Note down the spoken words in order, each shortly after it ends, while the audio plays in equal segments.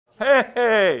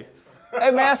Hey.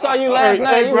 Hey, man, I saw you last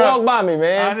night. You walked by me,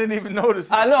 man. I didn't even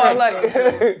notice. I know. I'm like,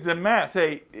 the maps.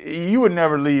 Hey, you would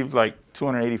never leave like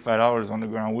 $285 on the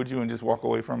ground, would you, and just walk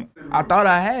away from it? I thought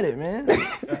I had it, man.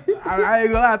 I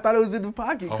ain't gonna lie. I thought it was in the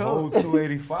pocket. A whole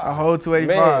 285. A whole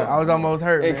 285. Man. I was almost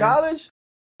hurt. in college,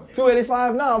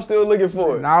 285. Now I'm still looking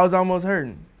for it. Now I was almost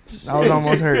hurting. That's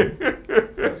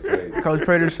crazy. Coach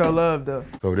Prater show love though.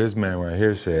 So this man right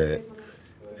here said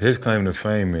his claim to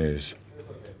fame is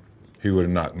he would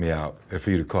have knocked me out if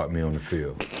he'd have caught me on the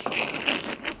field.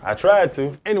 I tried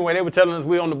to. Anyway, they were telling us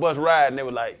we on the bus ride, and they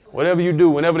were like, whatever you do,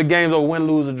 whenever the game's over, win,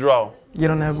 lose, or draw, Get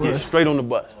on that get bus. straight on the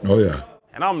bus. Oh, yeah.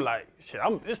 And I'm like, shit,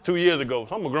 it's 2 years ago,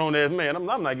 so I'm a grown-ass man. I'm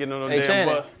not getting on no Hey, damn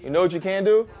Channing, bus. you know what you can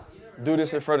do? Do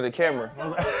this in front of the camera.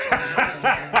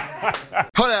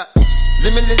 Hold up,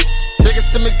 limitless. Take a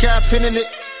stomach, got pinning it.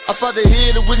 I fought the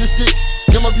head to witness it.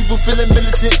 Got my people feeling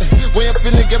militant. Way I'm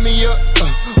feeling got me up.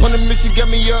 On the mission got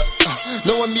me up.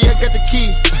 Knowing me, I got the key.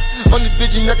 On the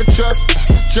vision, I can trust.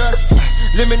 Trust,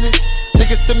 limitless.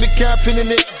 Take a stomach, got pinning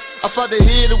it. I fought the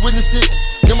head to witness it.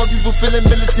 Got my people feeling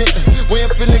militant. Way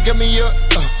I'm feeling got me up.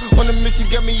 On the mission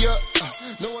got me up.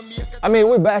 Knowing me, I mean,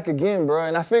 we're back again, bro,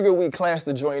 and I figured we classed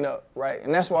the joint up, right?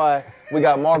 And that's why we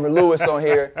got Marvin Lewis on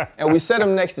here, and we set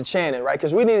him next to Channing, right?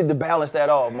 Because we needed to balance that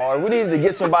off, Marvin. We needed to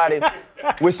get somebody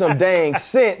with some dang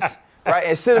sense, right?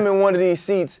 And sit him in one of these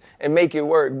seats and make it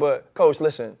work. But, Coach,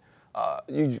 listen,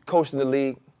 you coached in the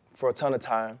league for a ton of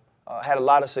time, had a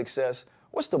lot of success.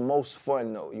 What's the most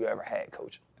fun, though, you ever had,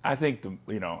 Coach? I think,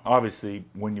 obviously,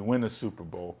 when you win a Super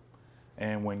Bowl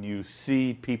and when you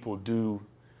see people do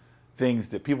things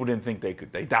that people didn't think they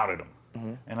could, they doubted them.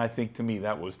 Mm-hmm. And I think, to me,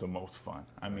 that was the most fun.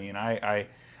 I mean, I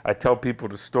tell people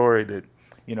the story that,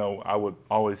 I would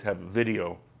always have a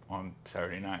video on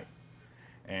Saturday night.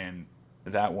 And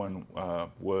that one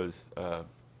was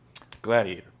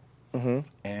Gladiator. Mm-hmm.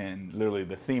 And literally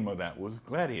the theme of that was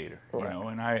Gladiator, right.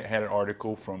 And I had an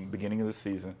article from the beginning of the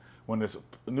season when this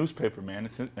newspaper man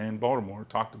in Baltimore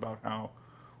talked about how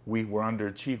we were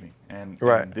underachieving. And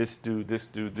this dude,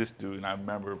 and I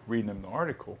remember reading him the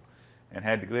article and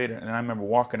had the Gladiator. And I remember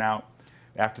walking out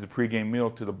after the pregame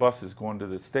meal to the buses going to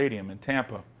the stadium in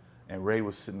Tampa, and Ray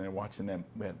was sitting there watching that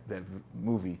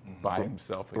movie by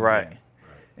himself. Right.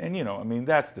 And,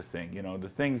 that's the thing. The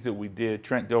things that we did,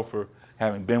 Trent Dilfer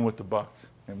having been with the Bucs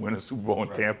and win a Super Bowl in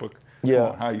Tampa.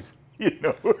 Yeah. How he's,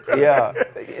 Yeah.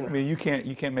 I mean, you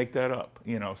can't make that up,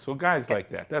 So guys like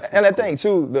that. That's and I cool. think,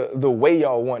 too, the way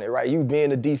y'all won it, right? You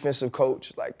being a defensive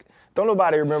coach, like, don't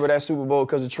nobody remember that Super Bowl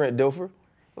because of Trent Dilfer.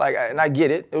 Like, and I get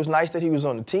it. It was nice that he was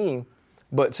on the team.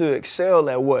 But to excel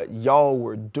at what y'all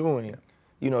were doing,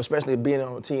 especially being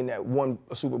on a team that won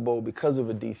a Super Bowl because of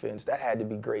a defense, that had to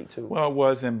be great, too. Well, it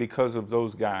was, and because of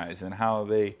those guys and how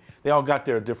they all got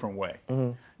there a different way.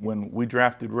 Mm-hmm. When we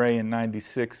drafted Ray in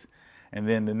 '96, and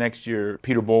then the next year,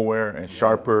 Peter Boulware and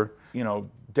Sharper,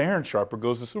 Darren Sharper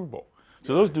goes to the Super Bowl.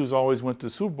 So those dudes always went to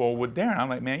the Super Bowl with Darren. I'm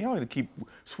like, man, y'all need to keep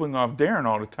swinging off Darren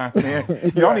all the time, man.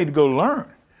 Y'all need to go learn.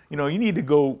 You need to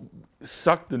go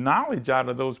suck the knowledge out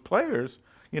of those players,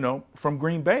 from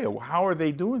Green Bay. How are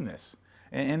they doing this?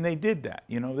 And they did that.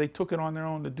 They took it on their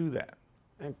own to do that.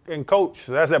 And Coach,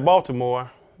 so that's at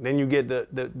Baltimore. Then you get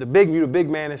the big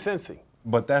man in Cincy.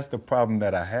 But that's the problem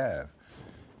that I have.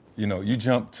 You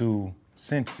jump to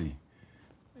Cincy.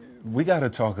 We got to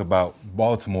talk about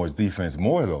Baltimore's defense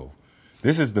more, though.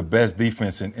 This is the best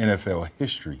defense in NFL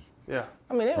history. Yeah.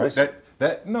 I mean, it Right? was...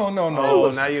 No.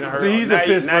 Oh, now you done heard. See, he's a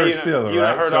Pittsburgh Steeler, You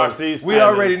done right? heard RC's we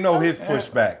already know his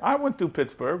pushback. I went through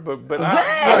Pittsburgh, but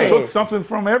I took something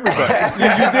from everybody.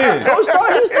 You did. He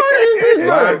started in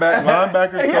Pittsburgh.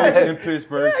 Linebackers coach in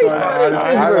Pittsburgh. Yeah, he started in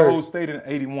Pittsburgh. Idaho State in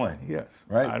 '81. Yes,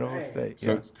 right. Idaho State.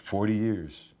 So Yes. 40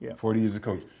 years. Yeah. 40 years of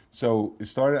coach. So it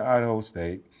started at Idaho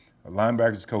State. A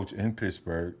linebackers coach in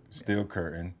Pittsburgh, Steel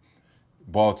Curtin,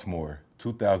 Baltimore,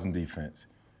 2000 defense.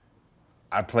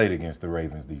 I played against the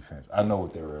Ravens defense. I know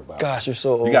what they were about. Gosh, you're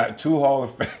so old. You got two Hall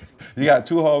of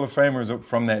Famers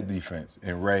from that defense,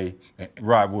 and Ray and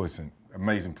Rod Woodson,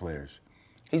 amazing players.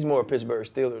 He's more a Pittsburgh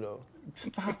Steeler, though.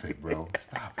 Stop it, bro.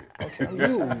 Stop it. Okay.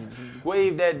 You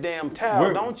wave that damn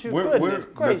towel, don't you? Goodness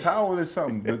gracious. The towel is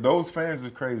something. Those fans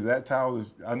is crazy. That towel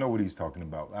is, I know what he's talking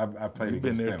about. I played You've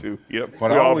against been there them. too. Yep.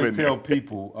 But We I all always been tell there.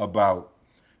 people about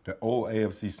the old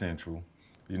AFC Central.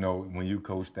 When you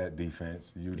coached that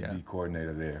defense, you were the D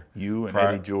coordinator there. You and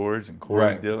Eddie George and Corey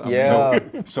Right. Dillon. Yeah.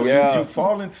 So Yeah. you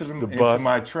fall into bus.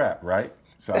 my trap, right?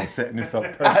 So I'm setting this up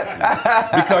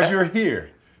perfectly because you're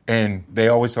here. And they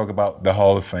always talk about the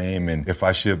Hall of Fame and if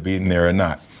I should be in there or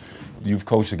not. You've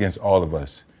coached against all of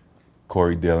us.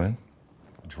 Corey Dillon,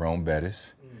 Jerome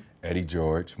Bettis, Eddie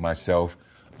George, myself,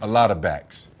 a lot of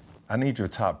backs. I need your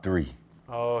top 3.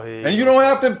 Oh, hey. And you don't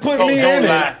have to put me don't in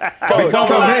lie. it. Coach, Because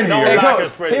don't I'm lie. in Don't here. Hey, lie. Coach,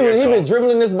 Because Freddie he is been Coach.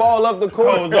 dribbling this ball up the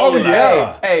court. Coach, don't lie.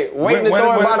 Yeah. Hey, waiting to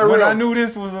throw it by the when rim. I knew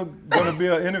this was going to be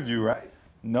an interview, right?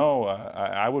 No,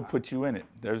 I would put you in it.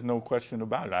 There's no question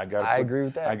about it. I agree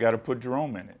with that. I got to put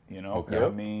Jerome in it. You know, Okay. I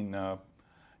mean,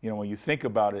 when you think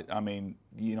about it, I mean,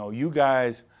 you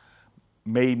guys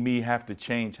made me have to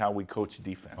change how we coach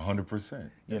defense.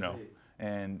 100%. You know,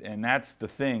 and that's the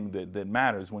thing that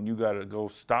matters when you got to go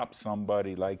stop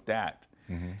somebody like that.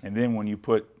 And then when you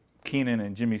put Keenan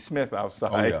and Jimmy Smith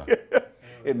outside, Oh, yeah.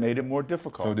 it made it more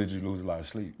difficult. So did you lose a lot of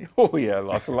sleep? Oh yeah, I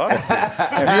lost a lot of sleep.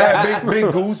 Yeah,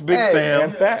 big Goose, Big Sam.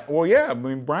 In fact, well, yeah, I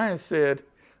mean, Brian said,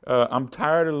 I'm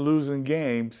tired of losing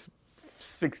games,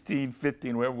 16,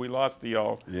 15, wherever we lost to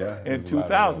y'all Yeah, in there's a lot of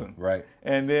 2000. them, right.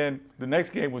 And then the next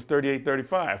game was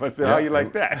 38-35. I said, how you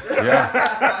like that?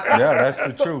 Yeah, that's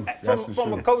the truth. That's the From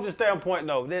a truth. coach's standpoint,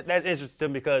 though, that's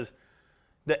interesting because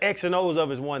the X and O's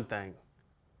of it is one thing.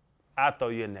 I throw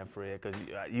you in there, Fred, because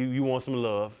you want some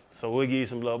love, so we'll give you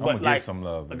some love. I'm gonna give some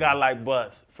love, a man. guy like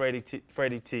Bus, Freddie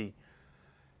T,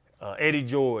 Eddie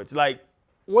George, like,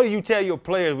 what do you tell your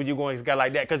players when you're going against a guy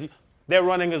like that? Because they're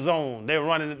running a zone, they're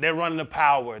running the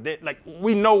power.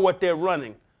 We know what they're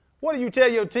running. What do you tell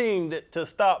your team to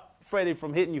stop Freddie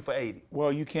from hitting you for 80?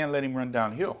 Well, you can't let him run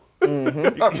downhill.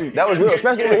 That was real,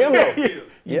 especially with him, though.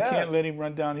 You can't let him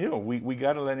run downhill. We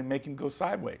got to let him make him go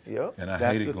sideways. Yep. And I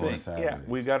That's hated the going thing.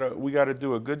 sideways. Yeah, we gotta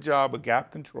do a good job of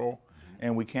gap control,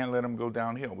 and we can't let him go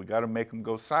downhill. We got to make him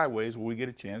go sideways where we get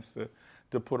a chance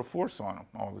to put a force on him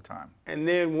all the time. And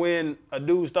then when a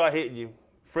dude start hitting you,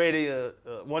 Freddie,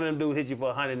 one of them dudes hit you for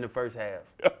 100 in the first half.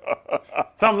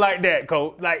 Something like that,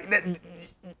 coach. Like that.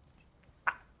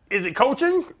 Is it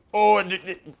coaching or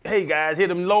hey guys, hit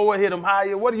them lower, hit them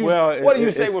higher? What do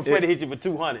you say when Freddie hits you for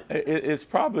 200? It's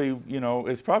probably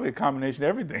a combination of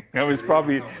everything. It's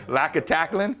probably lack of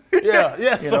tackling. Yeah,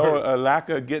 yes, sir. A lack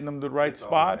of getting them the right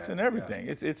spots and everything.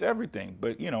 Yeah. It's everything.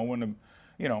 But when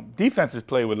defenses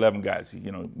play with 11 guys.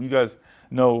 You guys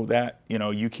know that.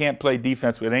 You can't play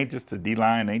defense. It ain't just a D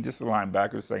line. It ain't just a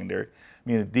linebacker secondary. I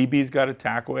mean, the DB's got to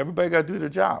tackle. Everybody got to do their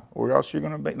job, or else you're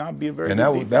going to not be a very good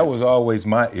defense. And that was always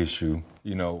my issue.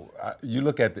 You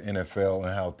look at the NFL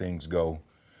and how things go,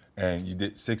 and you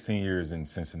did 16 years in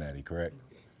Cincinnati, correct?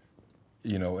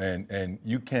 And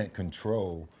you can't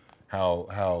control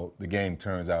how the game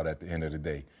turns out at the end of the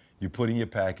day. You put in your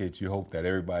package, you hope that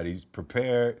everybody's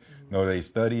prepared, they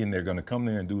study, and they're going to come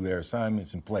there and do their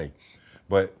assignments and play.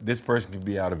 But this person can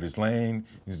be out of his lane,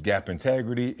 his gap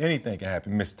integrity, anything can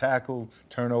happen. Missed tackle,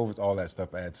 turnovers, all that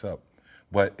stuff adds up.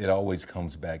 But it always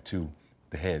comes back to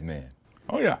the head man.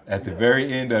 Oh, yeah. At the very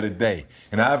end of the day.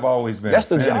 And I've always been That's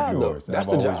a fan the job, of yours. though. And That's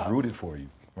I've the always job. rooted for you,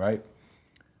 right?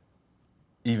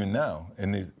 Even now,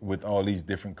 and with all these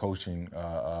different coaching,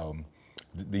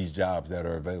 these jobs that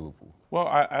are available. Well,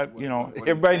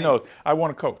 everybody knows I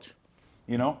want to coach.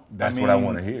 That's what I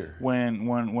want to hear.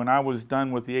 When I was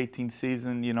done with the 18th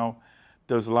season,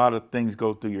 there's a lot of things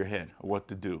go through your head of what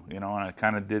to do. And I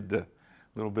kind of did the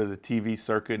little bit of the TV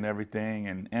circuit and everything,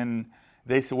 and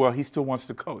they said, well, he still wants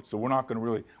to coach, so we don't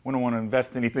want to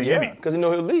invest anything in him. Because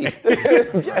he'll leave.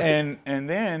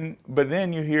 But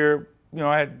then you hear,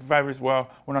 I had advisors, well,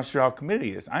 we're not sure how committed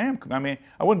he is. I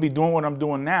wouldn't be doing what I'm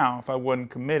doing now if I wasn't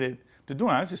committed to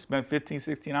doing it. I just spent 15,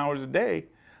 16 hours a day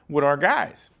with our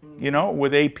guys,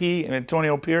 with AP and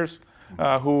Antonio Pierce,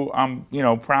 who I'm,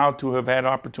 proud to have had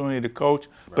opportunity to coach,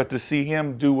 but to see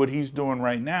him do what he's doing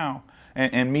right now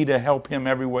and me to help him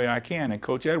every way I can, and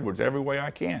Coach Edwards every way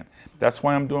I can. That's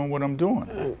why I'm doing what I'm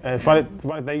doing. And funny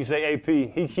thing you say, AP,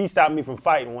 he stopped me from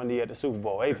fighting one day at the Super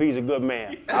Bowl. AP's a good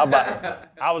man.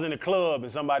 I was in the club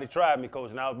and somebody tried me,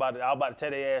 Coach, and I was about to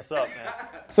tear their ass up, man.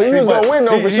 So you was going to win,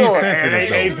 though, for he's sure.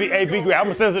 sensitive, AP great. I'm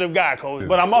a sensitive guy, Coach,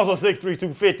 but I'm also 6'3",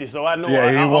 250, so I know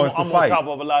I'm on top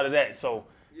of a lot of that. So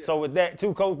with that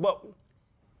too, Coach, but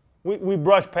we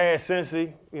brushed past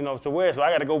Cincy, to where, so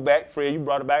I got to go back. Fred, you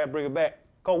brought it back, I bring it back.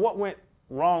 Coach, what went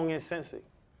wrong in Cincy?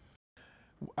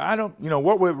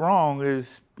 What went wrong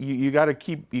is you got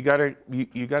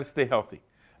to stay healthy.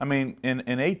 I mean,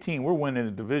 in 18, we're winning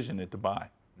the division at the bye.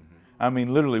 I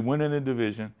mean, literally winning the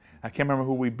division. I can't remember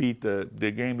who we beat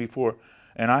the game before.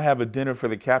 And I have a dinner for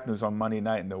the captains on Monday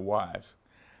night and their wives.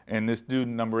 And this dude,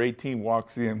 number 18,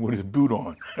 walks in with his boot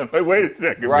on. I'm like, wait a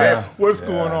second, right. man, what's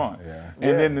going on? Yeah.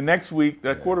 And then the next week,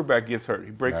 that quarterback gets hurt.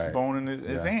 He breaks the bone in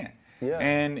his hand. Yeah.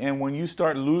 And when you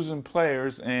start losing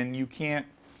players and you can't,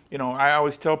 I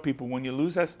always tell people when you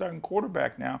lose that starting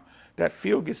quarterback now, that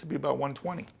field gets to be about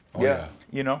 120. Oh, yeah.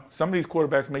 Some of these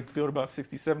quarterbacks make the field about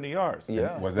 60, 70 yards.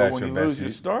 Yeah. Was But that when your you best lose your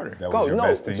starter. That was Coach, your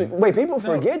best team? wait, people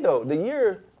forget, though, the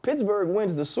year Pittsburgh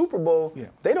wins the Super Bowl, Yeah.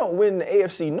 they don't win the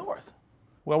AFC North.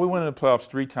 Well, we went in the playoffs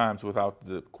 3 times without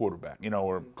the quarterback.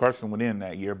 Or Carson went in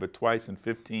that year, but twice in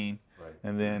 15,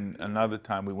 and then another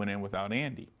time we went in without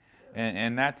Andy.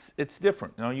 And it's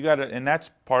different. You got to, and that's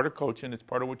part of coaching. It's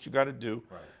part of what you got to do.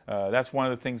 That's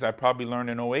one of the things I probably learned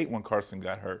in 08 when Carson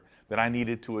got hurt, that I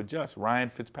needed to adjust. Ryan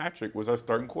Fitzpatrick was our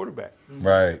starting quarterback.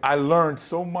 Right. I learned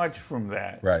so much from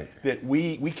that. Right. That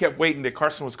we kept waiting that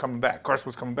Carson was coming back. Carson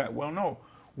was coming back. Well, no.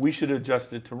 We should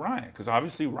adjust it to Ryan, because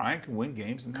obviously Ryan can win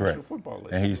games in the National Football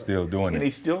League. And he's still doing And it.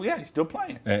 he's still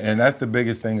playing. And that's the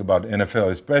biggest thing about the NFL,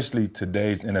 especially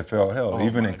today's NFL. Hell,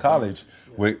 even in college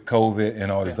with COVID and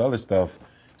all this other stuff.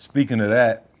 Speaking of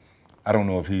that, I don't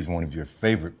know if he's one of your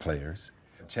favorite players,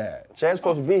 Chad. Chad's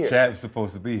supposed to be here. Chad's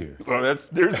supposed to be here. Well,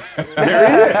 there he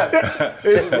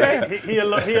is. He a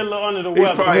little under the He's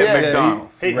weather. probably at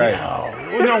McDonald's.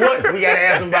 Right. You know what? We got to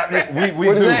ask him about that. We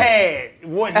do. Chad,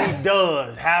 what he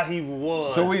does, how he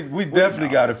was. So we definitely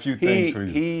got a few things for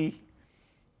you.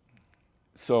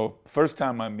 So first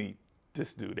time I meet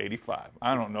this dude, 85.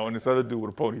 I don't know, and this other dude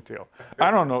with a ponytail.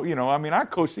 I don't know. I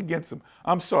coached against him.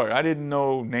 I'm sorry, I didn't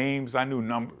know names. I knew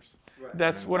numbers.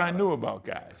 That's what I knew about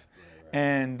guys.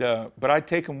 And but I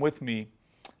take him with me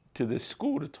to this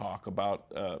school to talk about.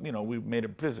 We made a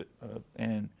visit,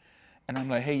 and I'm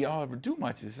like, hey, y'all ever do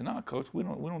much? He said, no, coach, we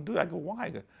don't do that. I go,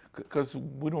 why? Because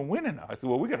we don't win enough. I said,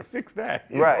 well, we got to fix that.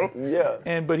 you Right, know?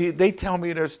 yeah. But they tell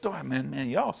me their story. Man,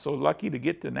 y'all so lucky to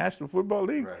get to the National Football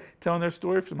League, telling their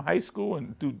story from high school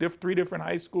and do 3 different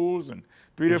high schools and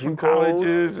 3 different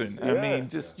colleges. And Yeah. I mean,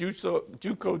 just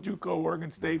JUCO,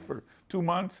 Oregon State for 2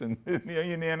 months and in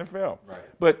the NFL. Right.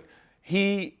 But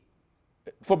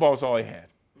football's all he had.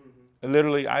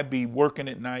 Literally, I'd be working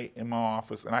at night in my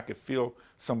office, and I could feel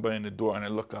somebody in the door, and I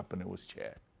look up, and it was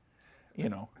Chad. He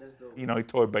told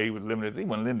everybody he was living. He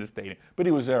wasn't in the stadium, but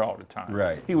he was there all the time.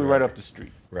 Right. He was right up the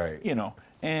street. Right.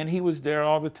 And he was there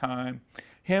all the time.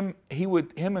 Him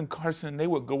and Carson, they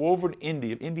would go over to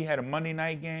Indy. If Indy had a Monday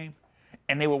night game,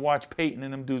 and they would watch Peyton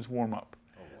and them dudes warm up.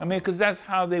 I mean, because that's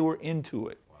how they were into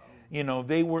it.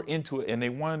 They were into it, and they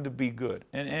wanted to be good.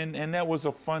 And that was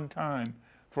a fun time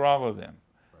for all of them.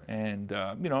 And,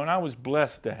 and I was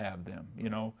blessed to have them,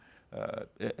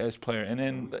 as player. And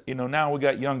then, now we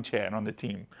got young Chad on the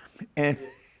team. And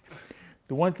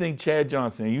the one thing Chad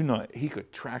Johnson, he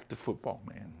could track the football,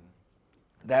 man.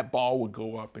 That ball would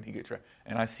go up and he could track.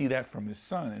 And I see that from his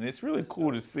son. And it's really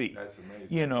cool to see, That's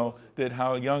amazing. that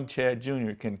how young Chad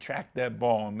Jr. can track that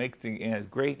ball and and has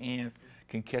great hands,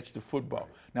 can catch the football.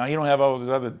 Now, he don't have all those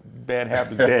other bad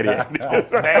habits Daddy had.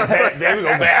 There we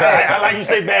go, bad. I like you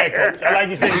say bad, coach. I like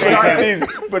you say bad.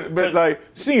 But like,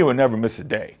 Senior would never miss a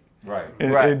day. Right.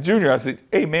 And Junior, I said,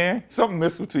 hey, man, something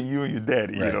missed between you and your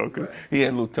daddy, Right. because he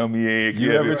had a little tummy ache.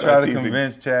 You ever try to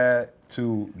convince Chad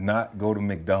to not go to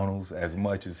McDonald's as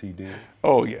much as he did?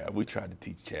 Oh, yeah, we tried to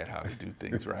teach Chad how to do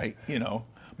things right,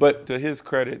 But to his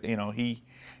credit,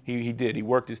 he did. He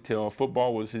worked his tail off.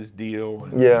 Football was his deal.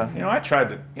 And, I tried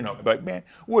to, like, man,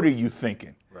 what are you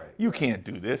thinking? Right. You can't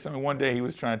do this. I mean, one day he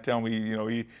was trying to tell me,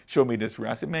 he showed me this.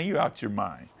 I said, man, you're out your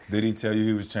mind. Did he tell you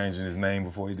he was changing his name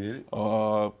before he did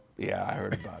it? Yeah, I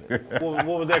heard about it. What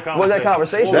was that conversation? What was that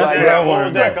conversation That's like? what I What wanna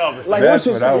was that know. conversation? Like, That's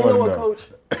what you what say? I You know wanna what, know.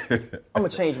 Coach? I'm going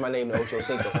to change my name to Ocho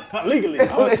Cinco. Legally.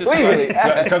 Legally.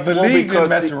 Because the league didn't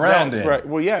mess around then. Right.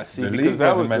 Well, yeah, see, The because league that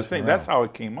wasn't was the messing thing. around. That's how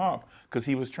it came up, because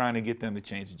he was trying to get them to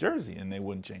change the jersey, and they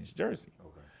wouldn't change the jersey.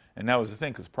 Okay. And that was the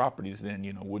thing, because properties then,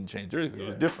 wouldn't change jersey, 'cause it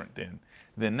was different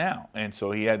than now. And so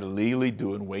he had to legally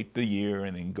do it and wait the year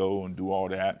and then go and do all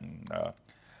that. And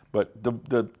but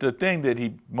the thing that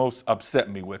he most upset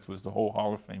me with was the whole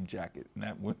Hall of Fame jacket. And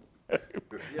that went,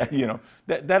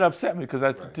 that upset me,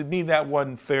 because to me that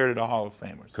wasn't fair to the Hall of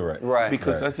Famers. Correct. Right.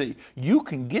 Because I said, you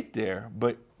can get there,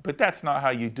 but that's not how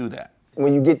you do that.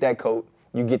 When you get that coat,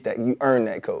 you earn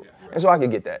that coat. And so I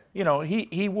could get that.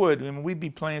 He would. I mean, we'd be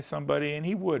playing somebody, and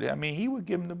he would. I mean, he would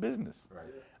give them the business. Right.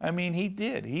 I mean, he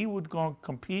did. He would go and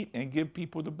compete and give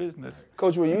people the business.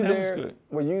 Coach, were you And that was there? good.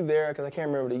 Were you there? Because I can't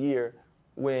remember the year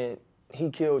when he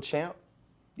killed Champ.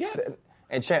 Yes.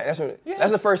 And Champ, that's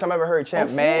Yes. the first time I ever heard Champ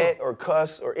Oh, mad or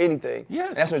cuss or anything. Yes.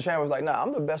 And that's when Champ was like, nah,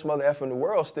 I'm the best mother effer in the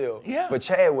world still. Yeah. But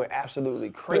Chad went absolutely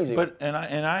crazy. But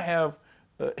I have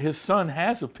his son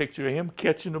has a picture of him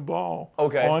catching the ball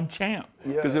on Champ,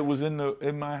 because it was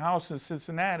in my house in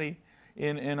Cincinnati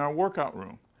in our workout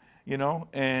room,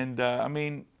 and I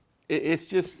mean it's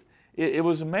just it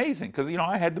was amazing, because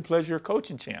I had the pleasure of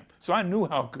coaching Champ, so I knew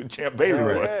how good Champ Bailey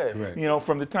was. Correct.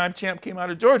 From the time Champ came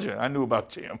out of Georgia, I knew about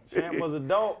Champ. Champ was a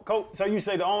dog. Coach, so you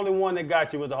say the only one that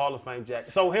got you was the Hall of Fame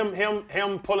jacket. So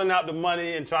him pulling out the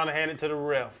money and trying to hand it to the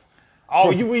ref. Oh,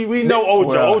 we know Ocho.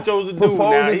 Well, Ocho's the dude now.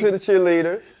 Proposing to the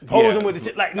cheerleader. Posing Yeah. with the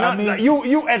shit. Like, I mean, like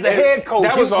you as a head coach.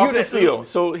 That was you off the field,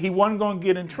 so he wasn't going to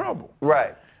get in trouble.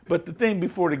 Right. But the thing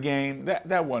before the game,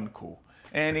 that wasn't cool.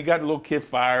 And he got a little kid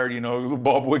fired, the little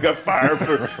ball boy got fired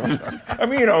for, I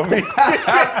mean, he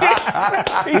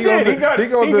did. He got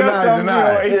some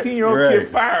 18-year-old kid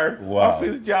fired off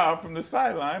his job from the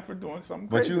sideline for doing something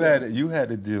But crazy. you had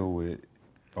to deal with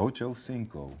Ocho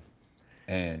Cinco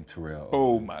and Terrell.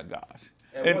 Oh my gosh!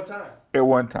 At one time. At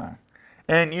one time,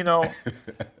 and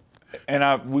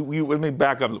let me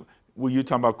back up. Well, you were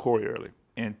talking about Corey earlier.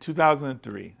 In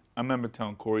 2003, I remember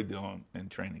telling Corey Dillon in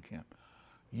training camp,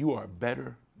 "You are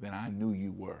better than I knew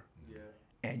you were,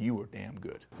 and you were damn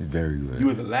good. Very good. You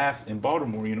were the last in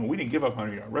Baltimore. We didn't give up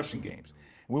 100-yard rushing games.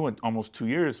 We went almost 2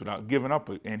 years without giving up,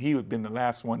 and he had been the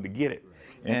last one to get it.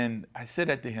 And I said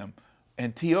that to him.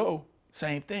 And T.O.,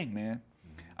 same thing, man.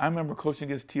 I remember coaching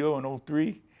against T.O. in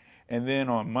 2003, and then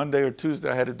on Monday or Tuesday,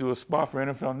 I had to do a spot for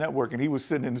NFL Network, and he was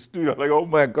sitting in the studio like, oh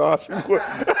my gosh,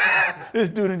 this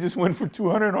dude just went for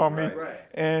 200 on me.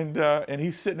 And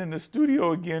he's sitting in the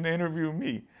studio again to interview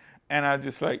me. And I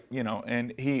just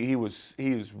and he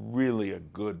is really a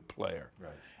good player.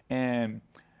 Right. And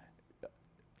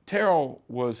Terrell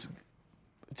was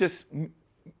just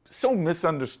so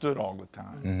misunderstood all the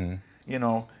time,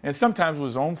 and sometimes it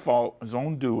was his own fault, his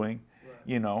own doing,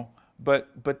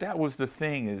 but that was the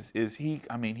thing is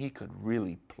he could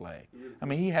really play. I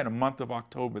mean, he had a month of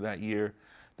October that year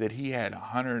that he had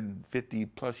 150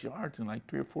 plus yards in like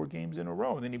 3 or 4 games in a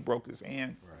row, and then he broke his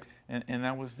hand, and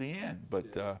that was the end.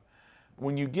 But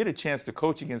when you get a chance to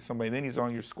coach against somebody, then he's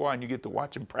on your squad, and you get to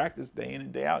watch him practice day in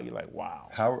and day out. You're like, wow.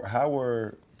 How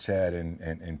were Chad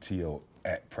and T.O.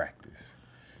 at practice?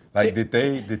 Like, did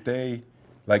they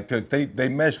like, because they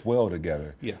mesh well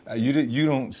together. Yeah. You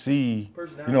don't see,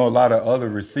 a lot of other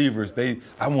receivers.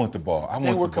 I want the ball.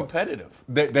 They were competitive.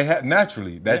 They had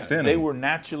naturally that's in them. They were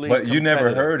naturally. But you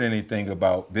never heard anything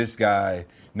about this guy,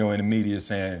 in the media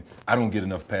saying, I don't get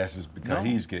enough passes because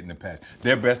he's getting the pass.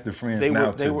 They're best of friends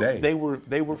today.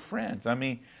 They were friends. I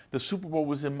mean, the Super Bowl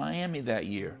was in Miami that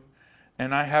year,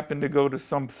 and I happened to go to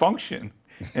some function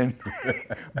and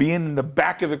being in the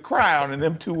back of the crowd, and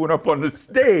them two went up on the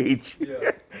stage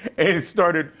and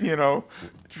started,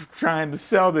 trying to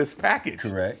sell this package.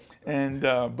 Correct. And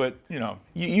but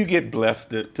you get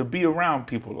blessed to be around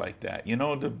people like that,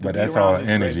 But that's all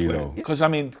energy, though. Because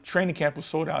training camp was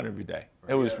sold out every day.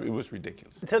 It was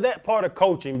ridiculous. To that part of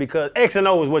coaching, because X and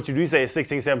O is what you do. You say it's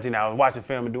 16, 17 hours, watching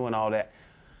film and doing all that.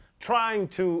 Trying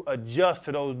to adjust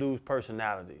to those dudes'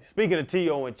 personalities. Speaking of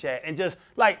T.O. and Chad, and just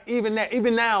like even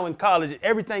now in college,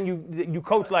 everything you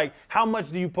coach, like how much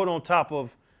do you put on top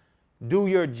of do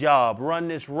your job, run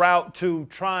this route, to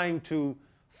trying to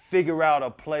figure out a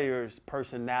player's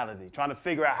personality, trying to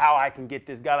figure out how I can get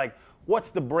this guy. Like, what's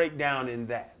the breakdown in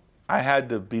that? I had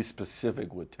to be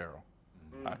specific with Terrell.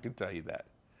 I can tell you that.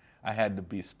 I had to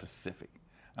be specific.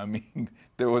 I mean,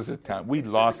 there was a time we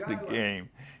lost the game.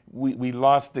 We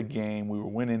lost the game. We were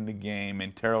winning the game,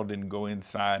 and Terrell didn't go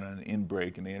inside on an in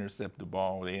break, and they intercept the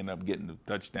ball. They end up getting the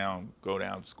touchdown, go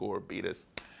down, score, beat us.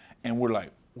 And we're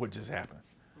like, what just happened?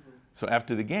 So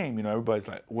after the game, everybody's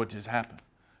like, what just happened?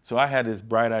 So I had this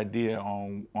bright idea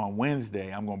on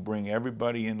Wednesday. I'm going to bring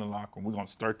everybody in the locker room. We're going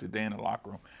to start the day in the locker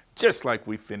room, just like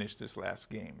we finished this last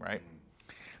game, right?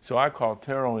 So I called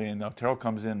Terrell in. Terrell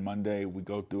comes in Monday. We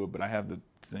go through it, but I have the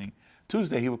thing.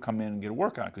 Tuesday, he would come in and get a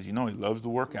workout because, he loves to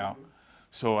work out.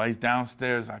 So he's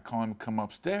downstairs. I call him to come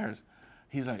upstairs.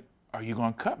 He's like, are you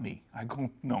going to cut me? I go,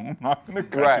 no, I'm not going to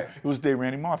cut you. It was the day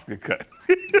Randy Moss got cut.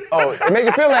 Oh, it make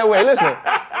you feel that way. Listen,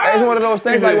 that's one of those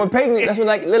things like when Peyton, that's when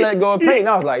they let go of Peyton.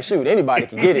 I was like, shoot, anybody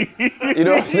can get it. You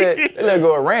know what I'm saying? They let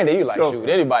go of Randy. You like, shoot,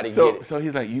 anybody can get it. So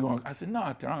he's like, you going? I said, no,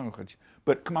 I'm going to cut you.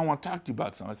 But come on, I want to talk to you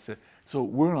about something. I said, so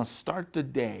we're going to start the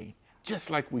day just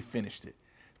like we finished it.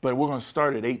 But we're going to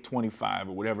start at 8:25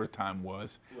 or whatever the time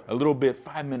was, a little bit,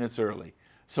 5 minutes early,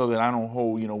 so that I don't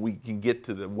hold, we can get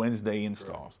to the Wednesday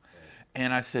installs.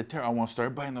 And I said, Terry, I want to start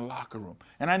everybody in the locker room.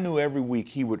 And I knew every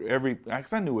week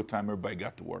because I knew what time everybody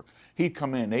got to work. He'd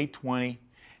come in 8:20.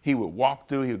 He would walk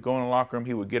through. He would go in the locker room.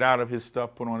 He would get out of his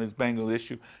stuff, put on his Bengal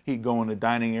issue. He'd go in the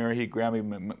dining area. He'd grab a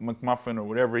McMuffin or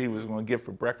whatever he was going to get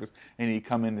for breakfast, and he'd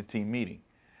come in the team meeting.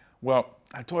 Well,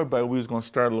 I told everybody we was going to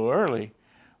start a little early.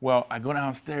 Well, I go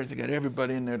downstairs. I got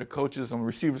everybody in there, the coaches and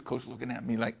receivers coach looking at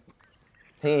me like,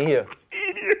 he ain't here.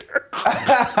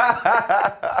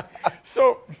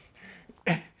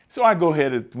 So I go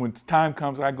ahead, when time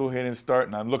comes, I go ahead and start,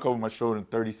 and I look over my shoulder, and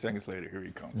 30 seconds later, here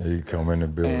he comes. There you come in the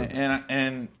building.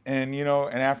 And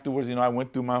afterwards, I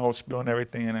went through my whole spiel and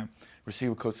everything, and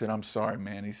receiver coach said, "I'm sorry,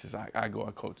 man." He says, I go,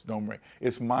 Coach, don't worry.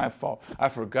 It's my fault. I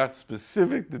forgot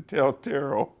specific to tell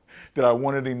Terrell that I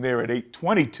wanted him there at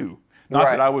 8:22. Not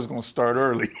Right. that I was going to start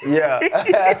early. Yeah.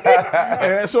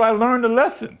 And so I learned a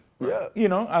lesson. Yeah. You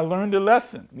know, I learned a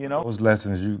lesson, you know. Those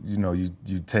lessons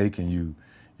you take and you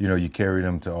carry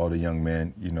them to all the young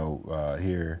men.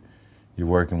 Here you're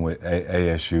working with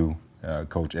ASU,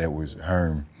 Coach Edwards,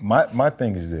 Herm. My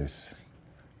thing is this.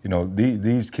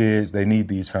 These kids, they need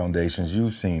these foundations.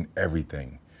 You've seen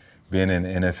everything. Being in the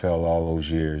NFL all those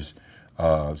years,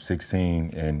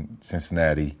 16 in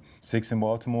Cincinnati, 6 in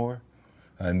Baltimore,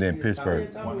 and then Pittsburgh.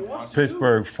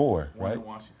 Pittsburgh 4, right?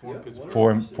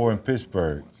 4 in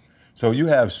Pittsburgh. So you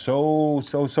have so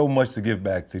much to give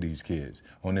back to these kids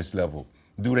on this level.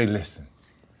 Do they listen?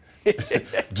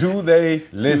 Do they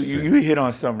listen? You hit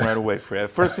on something right away, Fred.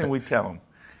 First thing we tell them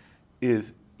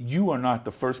is, you are not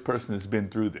the first person that's been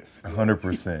through this.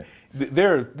 100%.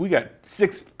 We got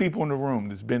 6 people in the room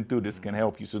that's been through this can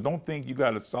help you. So don't think you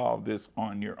got to solve this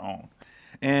on your own.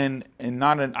 And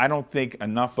I don't think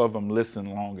enough of them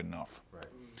listen long enough.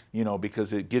 Right.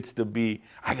 Because it gets to be,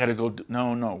 I got to go.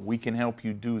 No, we can help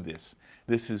you do this.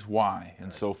 This is why,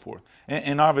 and so forth.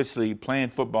 And obviously, playing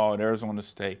football at Arizona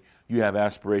State, you have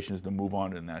aspirations to move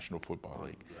on to the National Football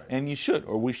League. Right. And you should,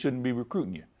 or we shouldn't be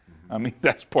recruiting you. I mean,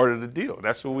 that's part of the deal.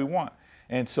 That's what we want.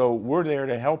 And so we're there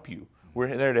to help you.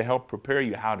 We're there to help prepare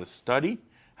you how to study,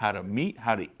 how to meet,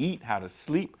 how to eat, how to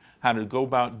sleep, how to go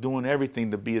about doing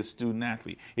everything to be a student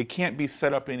athlete. It can't be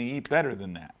set up any better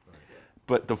than that.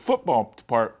 But the football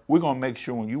part, we're going to make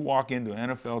sure when you walk into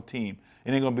an NFL team,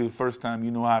 it ain't going to be the first time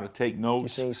you know how to take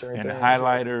notes and a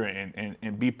highlighter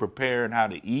and be prepared, how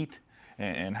to eat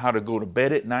and how to go to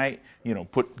bed at night.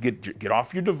 Get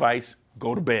off your device.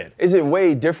 Go to bed. Is it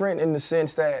way different in the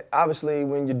sense that obviously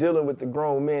when you're dealing with the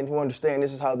grown men who understand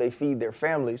this is how they feed their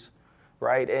families,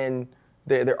 right? And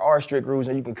there are strict rules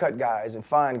and you can cut guys and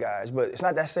fine guys, but it's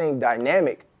not that same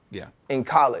dynamic in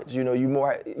college.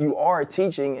 You are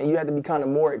teaching and you have to be kind of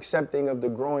more accepting of the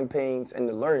growing pains and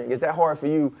the learning. Is that hard for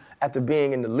you after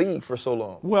being in the league for so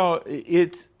long? Well,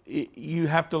 you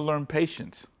have to learn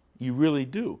patience. You really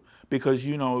do. Because,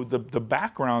 the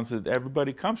backgrounds that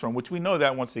everybody comes from, which we know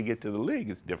that once they get to the league,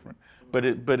 it's different. But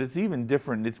it's even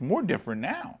different. It's more different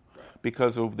now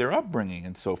because of their upbringing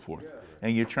and so forth.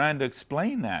 And you're trying to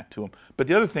explain that to them. But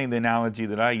the other thing, the analogy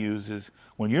that I use is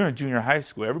when you're in junior high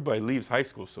school, everybody leaves high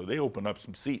school, so they open up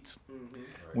some seats. Mm-hmm. Right.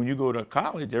 When you go to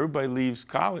college, everybody leaves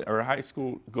college or high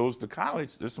school, goes to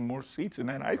college. There's some more seats in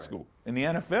that high school. In the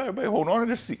NFL, everybody hold on to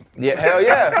their seat. Yeah, hell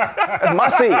yeah. That's my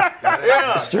seat.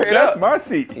 Yeah. Straight That's up. my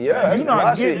seat. Yeah, you're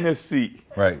not getting this seat.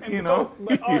 Right.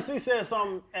 But RC said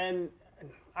something, and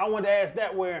I wanted to ask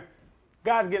that, where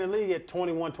guys get in the league at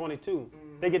 21, 22. Mm-hmm.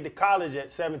 They get to college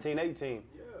at 17, 18.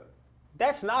 Yeah.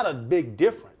 That's not a big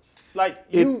difference. Like,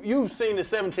 you've seen the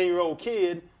 17-year-old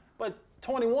kid, but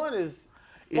 21 is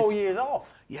 4 years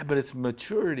off. Yeah, but it's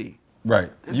maturity.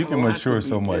 Right. You can mature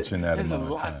so much in that amount of time.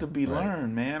 There's a lot to be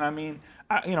learned, man. I mean,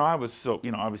 I was so,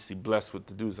 obviously blessed with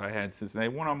the dudes I had in Cincinnati.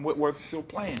 One of them, Whitworth, still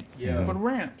playing for the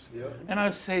Rams. Yeah. And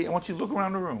I say, I want you to look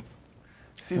around the room.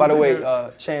 By the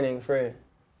way, Channing Fred,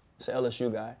 it's an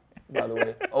LSU guy. By the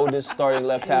way, oldest starting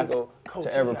left tackle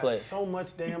to ever play. So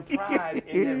much damn pride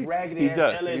in that raggedy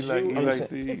ass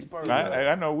LSU. Pittsburgh.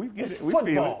 I know we get it's it. We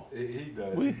football. feel it. He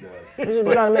does. We're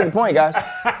just trying to make a point, guys.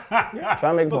 Trying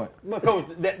to make a point. But Coach,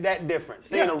 that difference,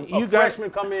 seeing a freshman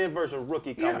come in versus a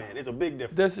rookie come in, it's a big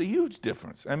difference. There's a huge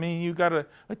difference. I mean, you gotta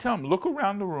tell them, look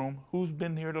around the room. Who's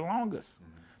been here the longest?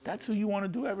 Mm-hmm. That's who you want to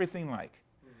do everything like.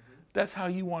 Mm-hmm. That's how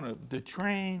you want to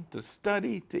train, to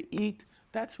study, to eat.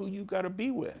 That's who you got to be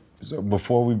with. So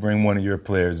before we bring one of your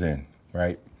players in,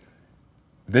 right,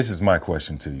 this is my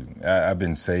question to you. I've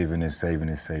been saving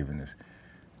this.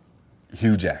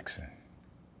 Hugh Jackson,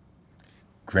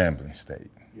 Grambling State.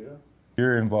 Yeah.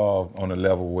 You're involved on a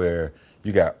level where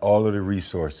you got all of the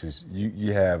resources.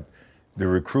 You have the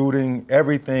recruiting.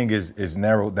 Everything is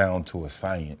narrowed down to a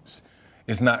science.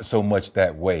 It's not so much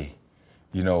that way,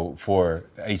 for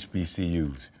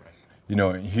HBCUs.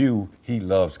 And Hugh, he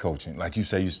loves coaching. Like you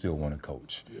say, you still want to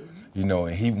coach. Yeah.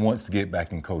 And he wants to get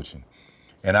back in coaching.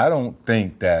 And I don't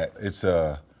think that it's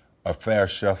a fair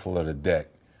shuffle of the deck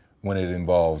when it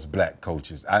involves black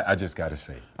coaches. I just got to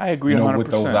say. I agree 100%. With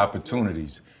those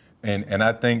opportunities. And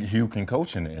I think Hugh can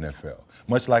coach in the NFL.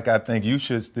 Much like I think you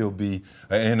should still be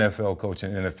an NFL coach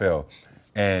in the NFL.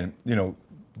 And,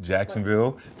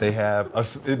 Jacksonville, they have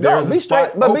be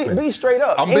straight up. I'm being straight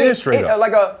up. I'm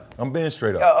being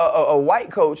straight up. A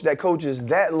white coach that coaches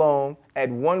that long at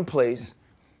one place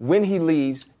when he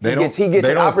leaves, They he don't- gets an they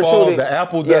don't opportunity. fall- the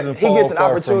apple doesn't he fall gets an far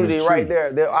from the opportunity right tree.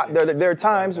 there. There are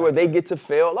times where they get to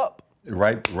fail up.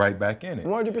 Right back in it.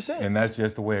 100%. And that's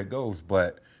just the way it goes.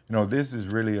 But, this is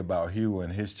really about Hugh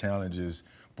and his challenges,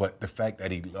 but the fact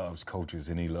that he loves coaches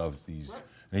and he loves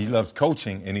he loves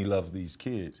coaching and he loves these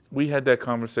kids. We had that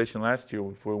conversation last year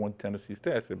before we went to Tennessee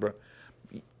State. I said, bro,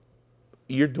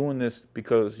 you're doing this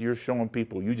because you're showing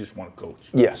people you just want to coach.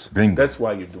 Yes. Bingo. That's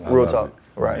why you're doing it. Real talk.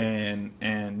 Right.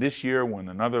 And this year, when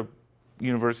another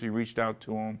university reached out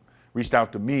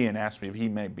to me and asked me if he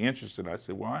may be interested, I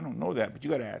said, well, I don't know that, but you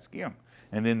got to ask him.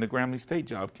 And then the Grambling State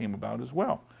job came about as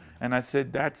well. And I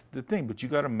said, that's the thing, but you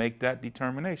got to make that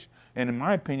determination. And in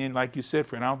my opinion, like you said,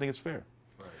 Fred, I don't think it's fair.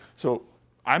 Right. So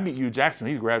I meet Hugh Jackson.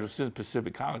 He's a graduate student at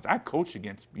Pacific College. I coached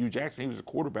against Hugh Jackson. He was a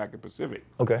quarterback at Pacific.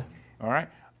 Okay. All right.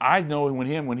 I know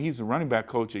when he's a running back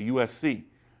coach at USC,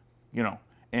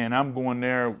 and I'm going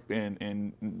there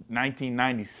in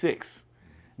 1996,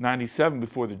 97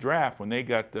 before the draft when they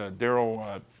got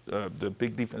Darryl, the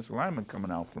big defensive lineman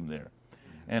coming out from there,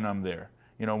 and I'm there.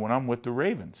 When I'm with the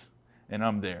Ravens, and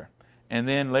I'm there. And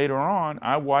then later on,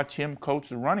 I watch him coach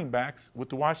the running backs with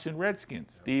the Washington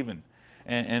Redskins, Steven,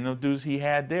 and the dudes he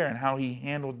had there and how he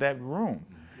handled that room.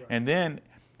 And then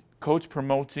Coach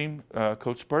promotes him,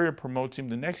 Coach Spurrier promotes him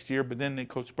the next year, but then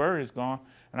Coach Spurrier is gone,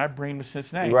 and I bring him to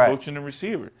Cincinnati, coaching the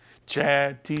receiver.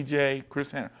 Chad, TJ,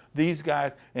 Chris Hanna, these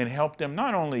guys, and help them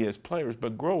not only as players,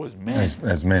 but grow as men.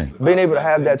 As men. Being able to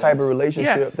have that type of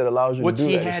relationship Yes. that allows you to do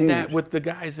Which he that is had that huge. with the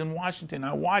guys in Washington.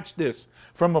 I watched this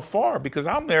from afar because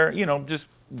I'm there, just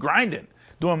grinding,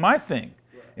 doing my thing.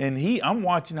 And I'm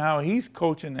watching how he's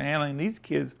coaching and handling these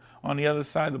kids on the other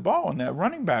side of the ball in that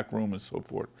running back room and so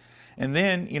forth. And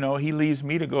then, he leaves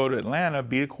me to go to Atlanta,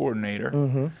 be a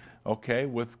coordinator,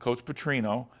 with Coach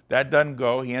Petrino. That doesn't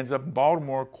go. He ends up in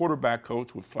Baltimore, quarterback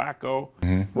coach with Flacco.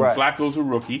 When Right. Flacco's a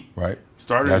rookie. Right.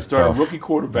 Started That's a tough. rookie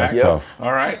quarterback. That's tough.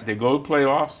 All right. They go to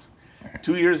playoffs.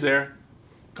 2 years there.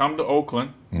 Come to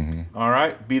Oakland. All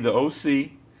right. Be the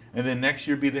OC. And then next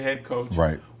year be the head coach.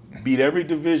 Right. Beat every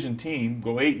division team,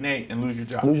 go 8-8, and lose your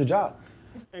job. Lose your job.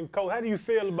 And Coach, how do you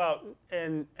feel about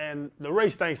and the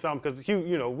race thing? Something because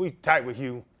Hugh, we tight with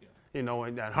Hugh, and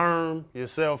Herm,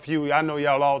 yourself, Hugh. I know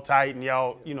y'all all tight and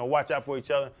y'all, watch out for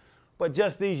each other. But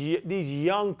just these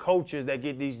young coaches that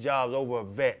get these jobs over a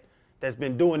vet that's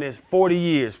been doing this 40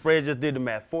 years. Fred just did the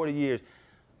math, 40 years,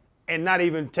 and not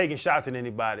even taking shots at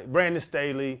anybody. Brandon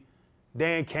Staley,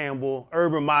 Dan Campbell,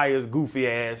 Urban Meyer's goofy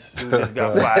ass who just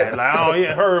got fired.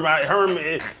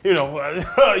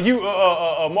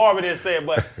 Marvin didn't say it,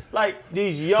 but like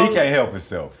these young. He can't help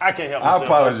himself. I can't help I myself.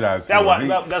 apologize for him.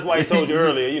 That's why he told you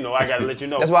earlier, I got to let you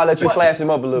know. That's why I let you class him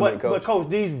up a little bit, Coach. But, Coach,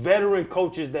 these veteran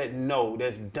coaches that know,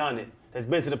 that's done it, that's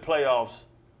been to the playoffs,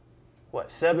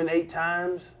 7, 8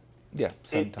 times? Yeah,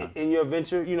 7 times. In your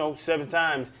venture, 7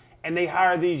 times. And they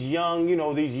hire these young,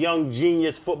 these young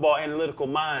genius football analytical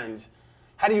minds.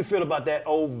 How do you feel about that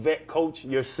old vet coach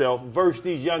yourself versus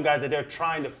these young guys that they're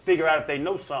trying to figure out if they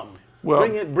know something? Well,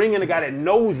 bring in a guy that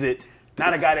knows it,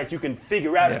 not a guy that you can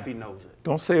figure out if he knows it.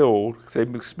 Don't say old, say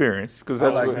experienced, because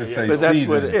that's like what to say that's what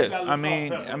seasoned. it is.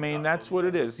 I mean, that's what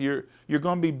it is. You're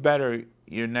going to be better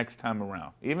your next time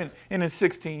around. Even in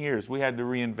 16 years, we had to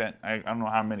reinvent. I don't know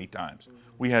how many times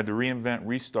we had to reinvent,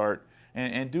 restart,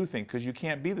 and do things because you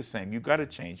can't be the same. You got to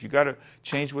change. You got to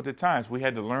change with the times. We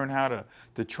had to learn how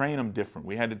to train them different.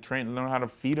 We had to learn how to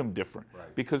feed them different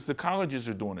because the colleges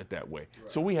are doing it that way.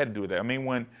 So we had to do that. I mean,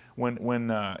 when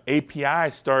API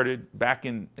started back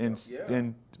in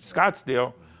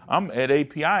Scottsdale, I'm at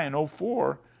API in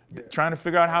 04 trying to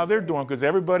figure out how they're doing because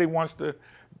everybody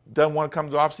doesn't want to come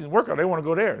to the off-season workout. They want to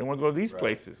go there. They want to go to these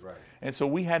places. Right. And so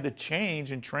we had to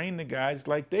change and train the guys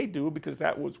like they do because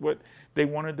that was what they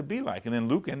wanted to be like. And then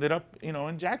Luke ended up,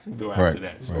 in Jacksonville after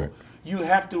that. So you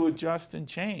have to adjust and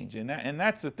change, and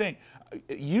that's the thing.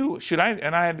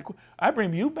 I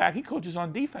bring you back. He coaches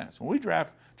on defense. When we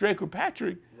draft Drake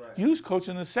Patrick, Hugh's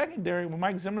coaching the secondary when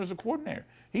Mike Zimmer's a coordinator.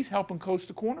 He's helping coach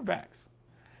the cornerbacks.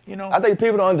 I think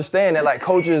people don't understand that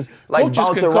coaches bounce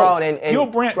can around coach. and Gil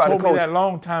Brandt try to told me coach. that a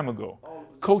long time ago.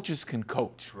 Coaches can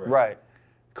coach. Right.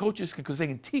 Coaches can, because they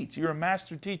can teach. You're a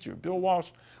master teacher. Bill Walsh,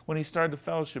 when he started the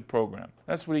fellowship program,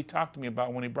 that's what he talked to me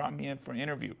about when he brought me in for an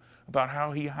interview, about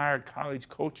how he hired college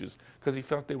coaches because he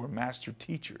felt they were master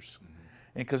teachers.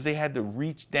 And because they had to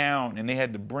reach down and they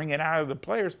had to bring it out of the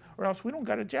players or else we don't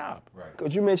got a job. Right.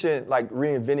 Coach, you mentioned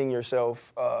reinventing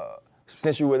yourself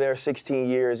since you were there 16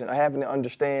 years and having to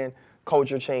understand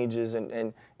culture changes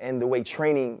and the way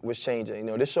training was changing. You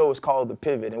know, this show is called The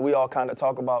Pivot, and we all kind of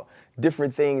talk about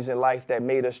different things in life that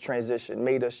made us transition,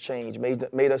 made us change,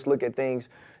 made us look at things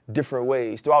different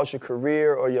ways. Throughout your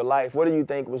career or your life, what do you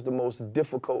think was the most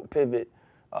difficult pivot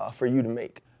for you to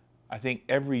make? I think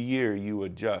every year you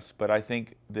adjust, but I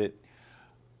think that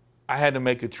I had to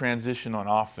make a transition on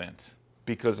offense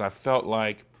because I felt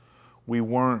like we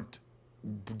weren't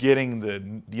getting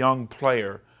the young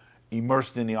player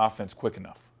immersed in the offense quick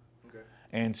enough. Okay.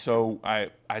 And so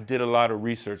I did a lot of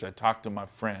research. I talked to my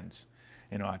friends.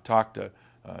 You know, I talked to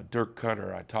Dirk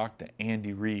Cutter. I talked to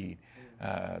Andy Reid.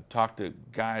 Talked to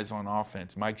guys on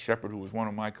offense, Mike Shepard, who was one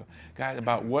of my guys,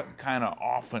 about what kind of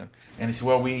offense. And he said,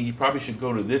 well, you probably should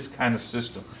go to this kind of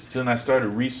system. So then I started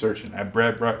researching. I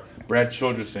Brad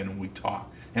Childress in, and we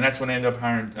talked. And that's when I ended up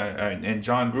hiring and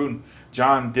John Gruden.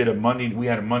 John did we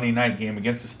had a Monday night game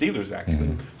against the Steelers, actually.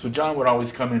 Mm-hmm. So John would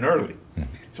always come in early. Mm-hmm.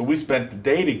 So we spent the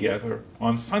day together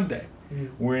on Sunday.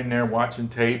 Mm-hmm. We're in there watching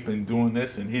tape and doing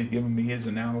this, and he's giving me his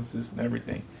analysis and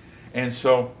everything. And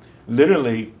so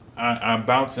literally, I'm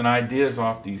bouncing ideas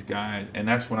off these guys, and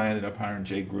that's when I ended up hiring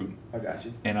Jay Gruden. I got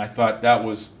you. And I thought that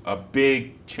was a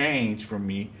big change for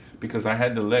me because I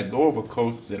had to let go of a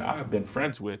coach that I've been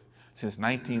friends with since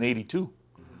 1982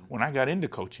 when I got into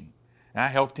coaching. And I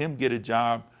helped him get a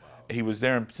job. He was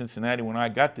there in Cincinnati when I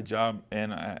got the job,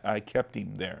 and I kept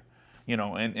him there. You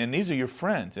know, and these are your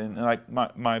friends. And like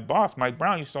my boss, Mike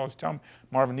Brown, used to always tell me,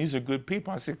 Marvin, these are good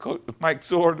people. I said, Coach, Mike,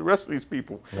 so are the rest of these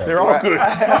people. Right. They're all good.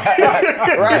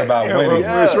 Right. About winning.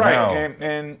 That's right.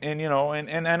 And you know,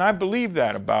 and I believe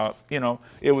that about, you know,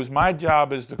 it was my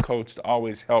job as the coach to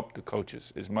always help the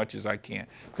coaches as much as I can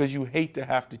because you hate to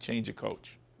have to change a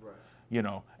coach. Right. You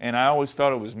know, and I always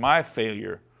felt it was my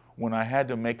failure when I had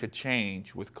to make a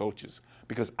change with coaches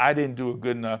because I didn't do a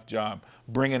good enough job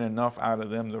bringing enough out of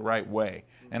them the right way.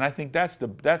 And I think that's the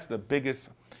biggest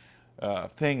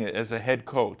thing as a head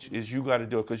coach is you got to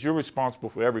do it because you're responsible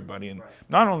for everybody. And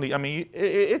not only, I mean,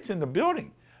 it's in the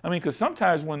building. I mean, because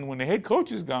sometimes when the head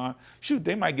coach is gone, shoot,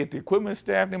 they might get the equipment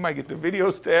staff, they might get the video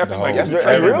staff, they might get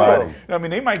everybody. I mean,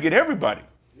 they might get everybody.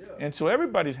 Yeah. And so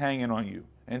everybody's hanging on you.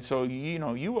 And so, you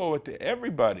know, you owe it to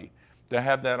everybody to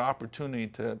have that opportunity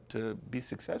to be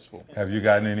successful. Have you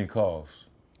gotten any calls?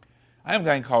 I haven't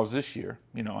gotten calls this year.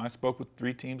 You know, I spoke with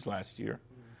 3 teams last year.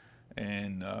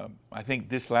 And I think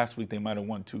this last week they might have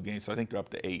won 2 games. So I think they're up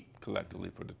to 8 collectively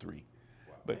for the 3.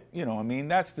 Wow. But, you know, I mean,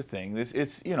 that's the thing.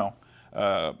 It's you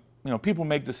know, people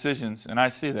make decisions, and I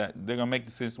see that. They're going to make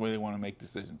decisions the way they want to make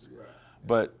decisions.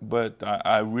 Right. But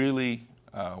I really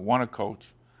want to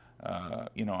coach.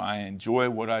 You know, I enjoy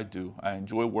what I do. I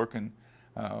enjoy working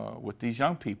with these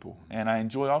young people, and I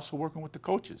enjoy also working with the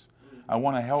coaches. I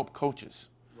want to help coaches.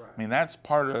 Right. I mean, that's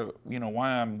part of, you know, why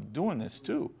I'm doing this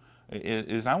too,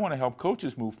 is I want to help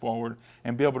coaches move forward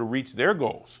and be able to reach their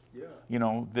goals, you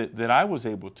know, that I was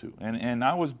able to. And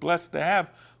I was blessed to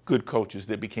have good coaches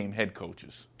that became head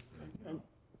coaches. And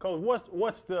Coach,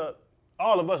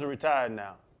 all of us are retired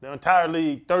now. The entire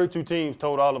league, 32 teams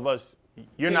told all of us,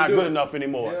 you're not good enough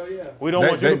anymore. Hell yeah. We don't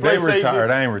want you to play safety. They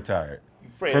retired, I ain't retired.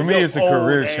 Fred, for me, it's a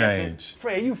career change.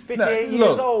 Fred, you 58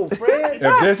 years old, Fred.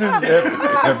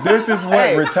 If this is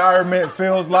what retirement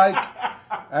feels like,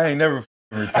 I ain't never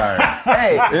retired.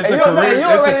 Hey, it's a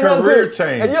career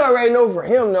change. And you already know for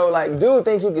him, though, like, dude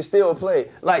think he can still play.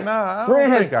 Like,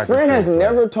 Fred has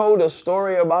never told a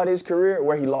story about his career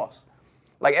where he lost.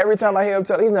 Like, every time I hear him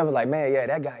tell, he's never like, man, yeah,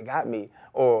 that guy got me.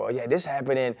 Or, yeah, this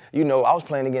happened, and, you know, I was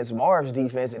playing against Marv's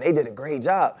defense, and they did a great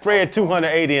job. Fred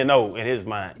 280-0 in his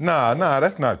mind. Nah,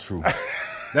 that's not true.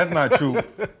 That's not true.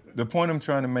 The point I'm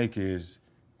trying to make is,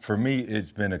 for me,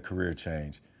 it's been a career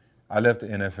change. I left the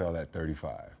NFL at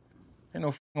 35. Ain't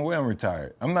no fucking way I'm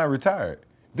retired. I'm not retired.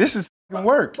 This is fucking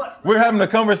work. We're having a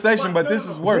conversation, but this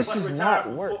is work. This is not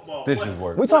work. This is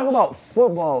work. We're talking about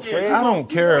football, Fred. I don't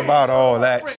care about all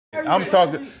that shit. I'm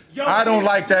talking... I don't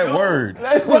like that word.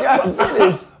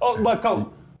 But Coach,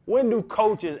 when do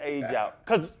coaches age out?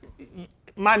 Because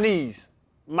my knees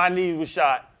was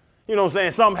shot. You know what I'm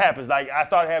saying? Something happens. Like I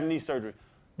started having knee surgery.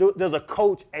 Does a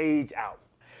coach age out?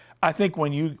 I think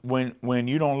when you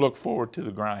don't look forward to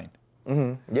the grind.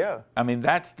 Mm-hmm. Yeah. I mean,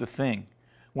 that's the thing.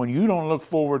 When you don't look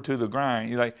forward to the grind,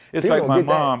 you're like, it's like my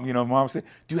mom, you know, mom said,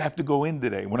 do you have to go in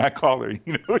today? When I call her,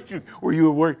 you know, were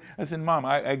you at work? I said, Mom,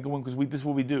 I go in because this is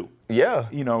what we do. Yeah.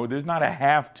 You know, there's not a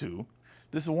have to.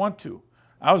 This is a want to.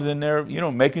 I was in there, you know,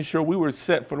 making sure we were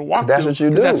set for the walkthrough. That's what you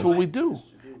do. That's what we do.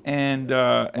 And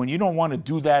when you don't want to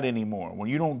do that anymore, when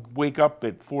you don't wake up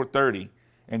at 4:30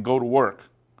 and go to work,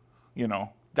 you know,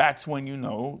 that's when you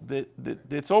know that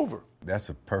it's over. That's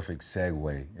a perfect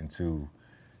segue into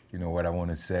you know, what I want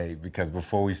to say, because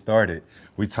before we started,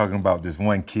 we talking about this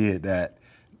one kid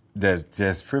that's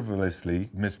just frivolously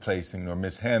misplacing or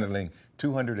mishandling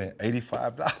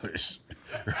 $285.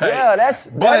 Right? Yeah,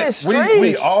 that is strange.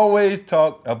 We always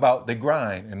talk about the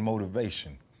grind and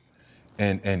motivation.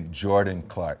 And Jordan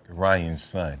Clark, Ryan's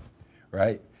son,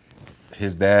 right?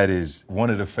 His dad is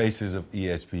one of the faces of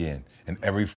ESPN and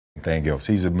everything else.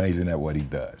 He's amazing at what he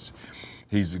does.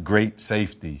 He's a great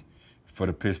safety for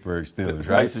the Pittsburgh Steelers,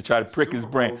 I right? used to try to prick his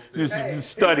brain. Just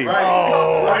study.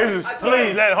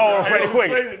 Please let hold on, Freddie,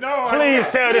 quick. Please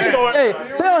tell this story. Hey,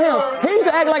 tell him. He used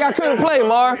to act like I couldn't play,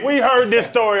 Marv. We heard this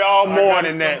story all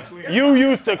morning that you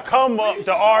used to come up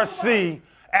to RC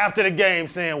after the game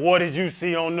saying, what did you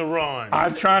see on the run?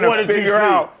 I'm trying to figure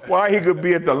out why he could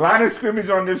be at the line of scrimmage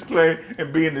on this play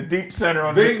and be in the deep center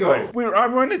on this play. I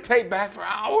run the tape back for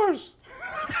hours.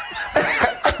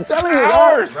 I'm telling you,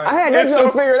 Hours. dog. I had that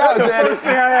joke figured out, That's the Chad. first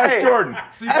thing I asked Jordan.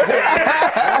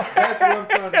 That's what I'm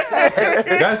trying to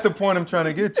say. That's the point I'm trying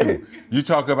to get to. You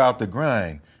talk about the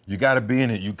grind. You got to be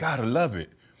in it. You got to love it.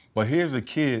 But here's a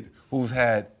kid who's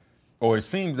had, or it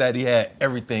seems that he had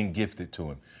everything gifted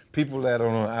to him. People that are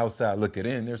on the outside looking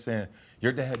in, they're saying,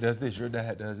 your dad does this, your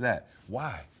dad does that.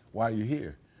 Why? Why are you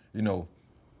here? You know,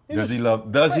 does he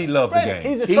love the game?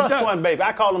 He's a trust fund baby.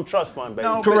 I call him trust fund baby.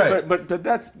 No, Correct. But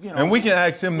that's, you know. And we can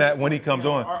ask him that when he comes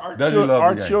on. Does he love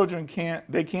our the game? children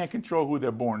can't control who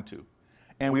they're born to.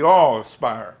 And we all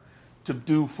aspire to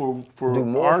do for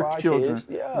more our for our children kids,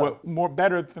 yeah. what more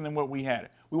better than what we had.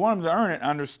 We want them to earn it,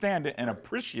 understand it, and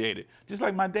appreciate it, just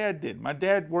like my dad did. My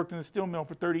dad worked in the steel mill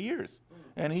for 30 years.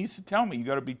 And he used to tell me, you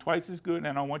got to be twice as good,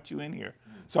 and I want you in here.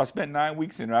 So I spent 9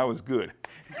 weeks in there. I was good.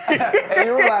 And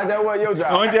you realize that wasn't your The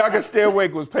job. only day I could stay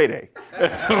awake was payday.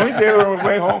 That's the only day on the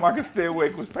way home I could stay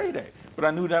awake was payday. But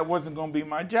I knew that wasn't going to be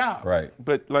my job. Right.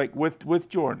 But like with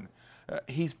Jordan,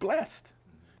 he's blessed,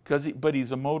 but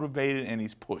he's motivated and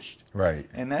he's pushed. Right.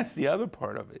 And that's the other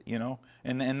part of it, you know.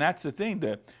 And that's the thing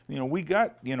that, you know, we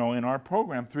got, you know, in our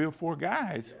program 3 or 4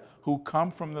 guys who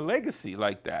come from the legacy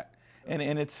like that.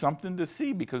 And it's something to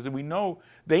see, because we know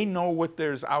they know what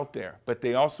there's out there, but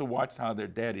they also watch how their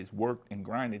daddies worked and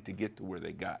grinded to get to where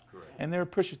they got. Correct. And they're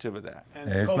appreciative of that.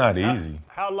 And it's not easy.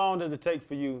 How long does it take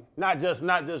for you, not just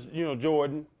you know,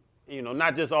 Jordan, you know,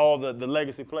 not just all the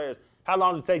legacy players, how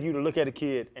long does it take you to look at a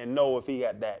kid and know if he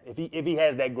got that, if he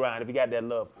has that grind, if he got that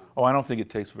love? Oh, I don't think it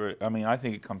takes I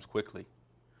think it comes quickly.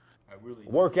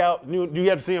 Workout, do you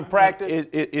have to see him practice?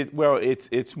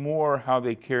 It's more how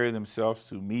they carry themselves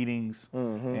to meetings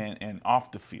and off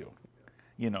the field,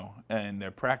 you know, and their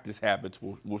practice habits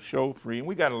will show free. And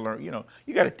we got to learn, you know,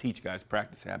 you got to teach guys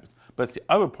practice habits. But it's the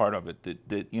other part of it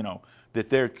that you know, that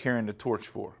they're carrying the torch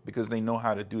for, because they know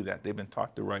how to do that. They've been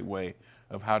taught the right way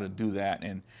of how to do that,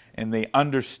 and they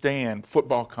understand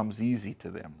football comes easy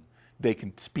to them. They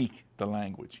can speak the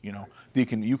language, you know.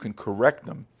 You can correct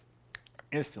them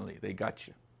instantly. They got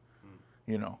you,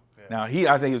 you know. Yeah. Now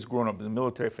I think he's grown up as a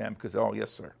military fan because, oh yes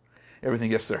sir,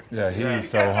 everything yes sir. Yeah, he's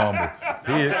so humble.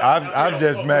 I've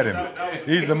just met him.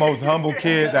 He's the most humble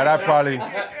kid that I probably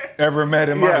ever met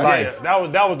in my life. Yeah,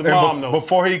 that was the mom though.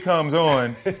 Before he comes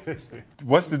on,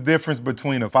 what's the difference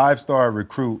between a 5-star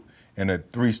recruit and a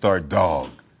 3-star dog?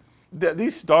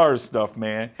 These stars stuff,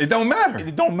 man. It don't matter.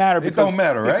 It don't matter. It don't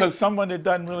matter, right? Because someone that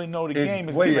doesn't really know the game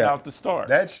is giving out the stars.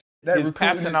 That is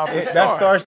passing out the stars. That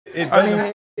star. It doesn't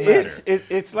matter.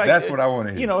 It's like that's what I want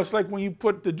to hear. You know, it's like when you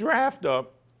put the draft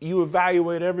up, you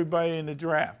evaluate everybody in the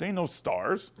draft. There ain't no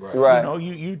stars. Right. You know,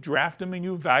 you draft them and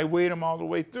you evaluate them all the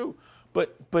way through.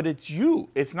 But it's you.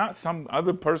 It's not some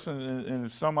other person in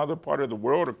some other part of the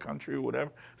world or country or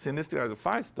whatever saying this guy's a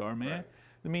 5-star, man. Right.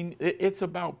 I mean, it's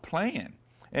about playing.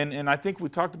 And I think we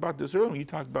talked about this earlier. You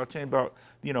talked about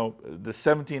you know, the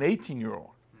 17,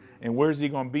 18-year-old. And where's he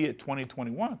going to be at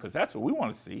 2021? Because that's what we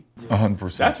want to see.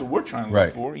 100%. That's what we're trying to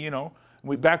look for, you know.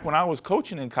 Back when I was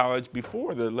coaching in college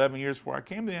before, the 11 years before I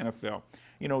came to the NFL,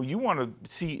 you know, you want to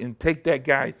see and take that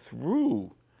guy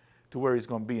through to where he's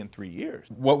going to be in 3 years.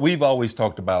 What we've always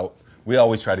talked about, we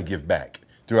always try to give back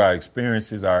through our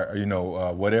experiences, our, you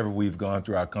know, whatever we've gone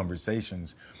through, our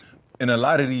conversations. And a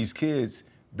lot of these kids,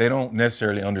 they don't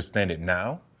necessarily understand it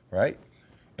now, right?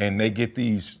 And they get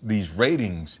these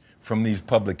ratings from these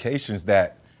publications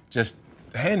that just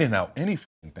handing out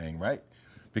anything, right?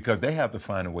 Because they have to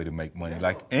find a way to make money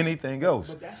like anything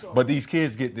else. But these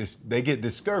kids they get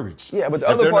discouraged. Yeah, but the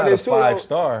if other they're part not is a too,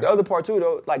 5-star. The other part too,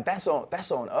 though, like that's on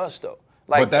us though.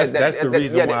 Like, but that's the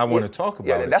reason why I want to talk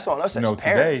about it. Yeah, that's on us as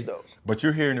parents, though. But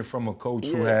you're hearing it from a coach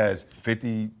who has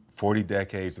 50 40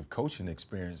 decades of coaching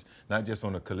experience, not just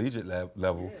on the collegiate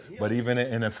level, but even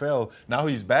in NFL. Now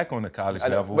he's back on the college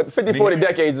level. But 50, 40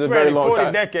 decades is a very long 40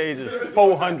 time. decades is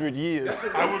 400 years.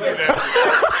 I would be that.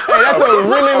 Hey, that's a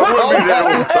really long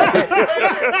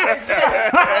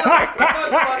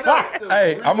time.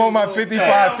 Hey, I'm on my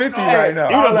 55-50 right now.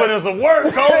 You done put in some work,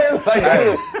 Coach.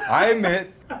 Hey, I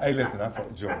admit. Hey, listen, I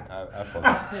fucked Jordan. I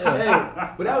fucked him.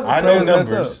 But that was I know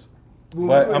numbers,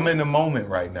 but I'm in the moment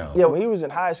right now. Yeah, when he was in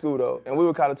high school though, and we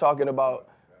were kind of talking about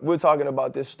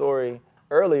this story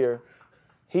earlier.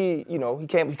 He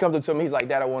comes up to me. He's like,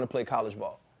 "Dad, I want to play college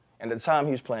ball." And at the time,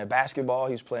 he was playing basketball.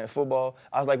 He was playing football.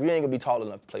 I was like, "We ain't gonna be tall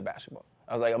enough to play basketball."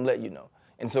 I was like, "I'm letting you know."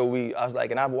 And so I was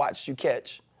like, and I've watched you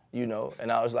catch,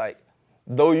 and I was like,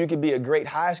 though you could be a great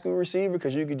high school receiver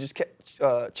because you could just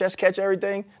chest catch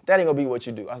everything, that ain't gonna be what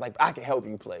you do. I was like, I can help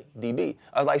you play DB.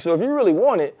 I was like, so if you really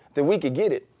want it, then we could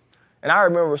get it. And I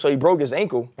remember, so he broke his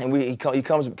ankle, and he's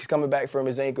coming back from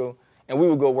his ankle, and we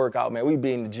would go work out, man. We'd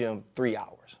be in the gym 3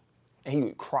 hours, and he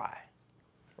would cry,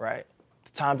 right?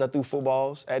 The times I threw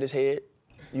footballs at his head,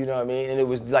 you know what I mean? And it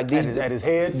was like these. At his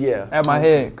head? Yeah. At my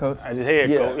head, Coach. At his head,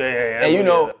 Yeah. Coach. Yeah.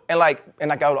 And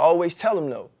and I would always tell him,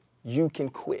 no, you can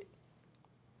quit.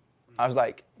 I was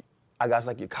like,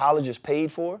 your college is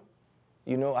paid for.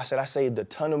 I said, I saved a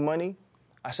ton of money.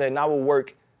 I said, and I will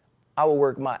work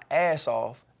my ass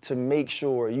off to make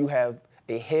sure you have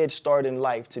a head start in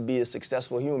life to be a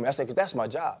successful human. I said, because that's my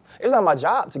job. It's not my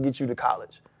job to get you to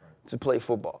college to play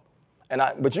football.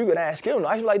 But you could ask him.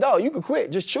 I was like, dog, you could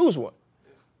quit. Just choose one.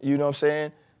 You know what I'm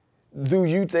saying? Do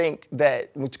you think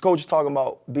that when Coach is talking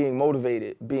about being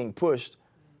motivated, being pushed,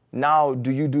 now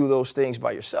do you do those things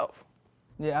by yourself?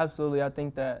 Yeah, absolutely. I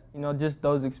think that, just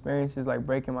those experiences like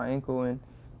breaking my ankle and,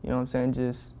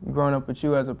 just growing up with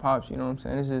you as a pops,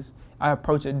 it's just, I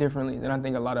approach it differently than I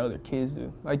think a lot of other kids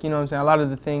do. Like, a lot of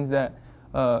the things that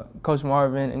Coach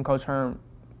Marvin and Coach Herm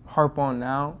harp on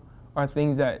now are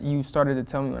things that you started to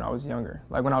tell me when I was younger.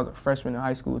 Like when I was a freshman in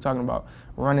high school, talking about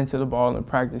running to the ball in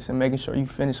practice and making sure you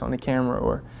finish on the camera,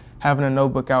 or having a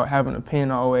notebook out, having a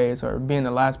pen always, or being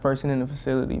the last person in the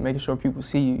facility, making sure people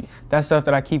see you. That's stuff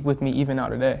that I keep with me even now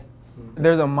today.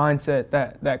 There's a mindset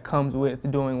that comes with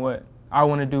doing what I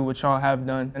want to do, what y'all have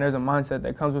done, and there's a mindset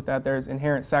that comes with that. There's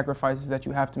inherent sacrifices that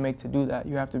you have to make to do that.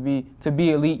 You have to be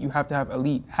elite, you have to have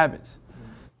elite habits.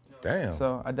 Damn.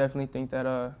 So I definitely think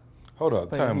that Hold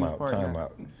up, play a time huge out. part in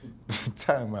that.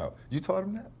 Time out. You taught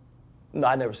him that? No,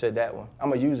 I never said that one. I'm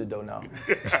going to use it, though, now.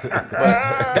 But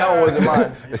that one wasn't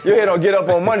mine. Your head don't get up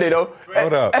on Monday, though.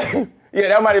 Hold up. Yeah,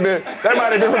 that might have been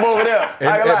from over there.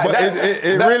 I ain't gonna lie.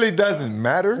 It really doesn't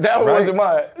matter. That right? wasn't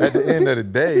mine. At the end of the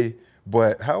day,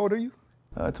 but how old are you?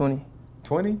 20.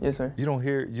 20? Yes, sir. You don't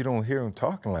hear him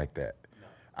talking like that.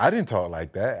 I didn't talk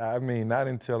like that. I mean, not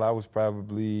until I was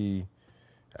probably,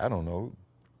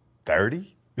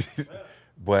 30.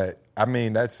 But I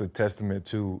mean, that's a testament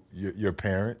to your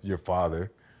parent, your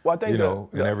father. Well, I think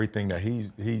and everything that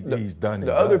he's done.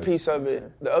 The other piece of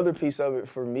it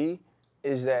for me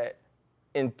is that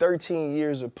in 13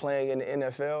 years of playing in the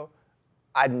NFL,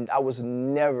 I was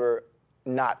never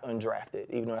not undrafted,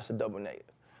 even though that's a double negative.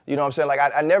 You know what I'm saying? Like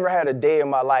I never had a day in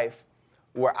my life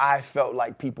where I felt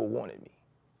like people wanted me.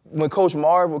 When Coach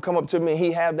Marv would come up to me and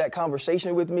he'd have that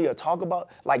conversation with me or talk about,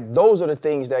 like, those are the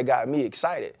things that got me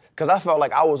excited. Because I felt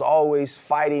like I was always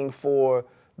fighting for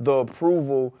the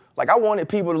approval. Like, I wanted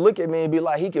people to look at me and be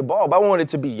like, he can ball, but I wanted it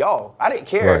to be y'all. I didn't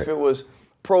care if it was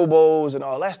Pro Bowls and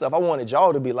all that stuff. I wanted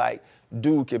y'all to be like,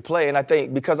 dude can play. And I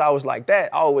think because I was like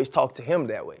that, I always talked to him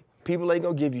that way. People ain't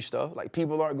going to give you stuff. Like,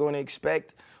 people aren't going to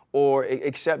expect or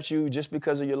accept you just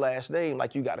because of your last name.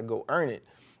 Like, you got to go earn it.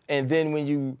 And then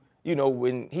when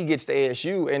when he gets to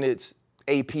ASU and it's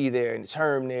AP there and it's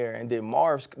Herm there and then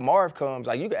Marv comes,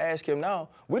 like, you can ask him now,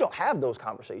 we don't have those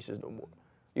conversations no more.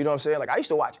 You know what I'm saying? Like, I used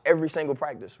to watch every single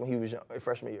practice when he was young,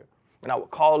 freshman year. And I would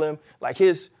call him. Like,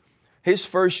 his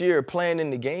first year playing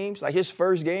in the games, like his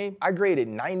first game, I graded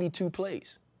 92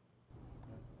 plays.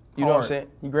 You know what I'm saying?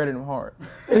 You graded him hard.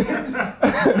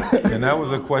 And that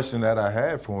was a question that I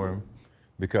had for him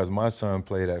because my son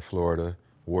played at Florida,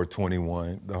 wore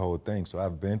 21, the whole thing. So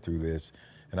I've been through this.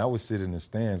 And I would sit in the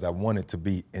stands. I wanted to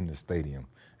be in the stadium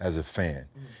as a fan.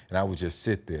 And I would just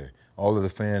sit there. All of the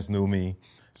fans knew me.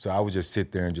 So I would just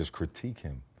sit there and just critique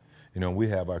him. We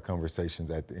have our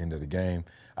conversations at the end of the game.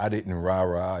 I didn't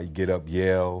rah-rah, you get up,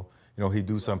 yell. He'd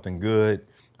do something good,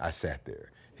 I sat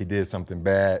there. He did something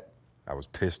bad, I was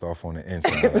pissed off on the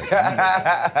inside.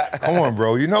 Like, come on,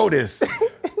 bro, you know this.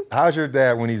 How's your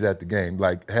dad when he's at the game?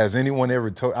 Like, has anyone ever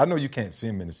told, I know you can't see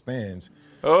him in the stands.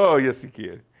 Oh, yes, he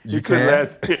can. You could can?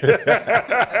 last.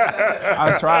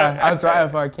 I'll try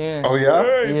if I can. Oh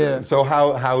yeah. Yeah. So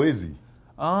how is he?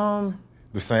 Um,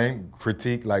 The same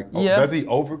critique? Like, Yeah. does he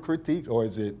over critique or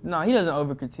is it? no, he doesn't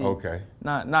over critique. Okay.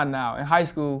 Not now. In high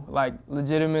school, like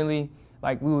legitimately,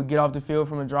 like we would get off the field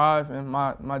from a drive, and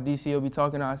my DC will be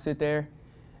talking, and I'd sit there,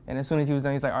 and as soon as he was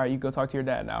done, he's like, all right, you go talk to your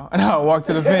dad now. And I would walk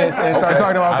to the fence and start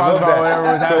talking to my I pops love about that. whatever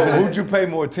was So happening. who'd you pay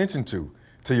more attention to?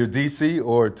 To your DC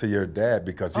or to your dad?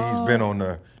 Because he's been on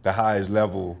the highest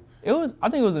level. I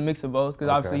think it was a mix of both, because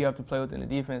obviously Okay. you have to play within the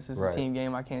defense. It's Right. a team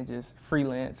game. I can't just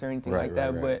freelance or anything Right, like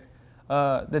that. right.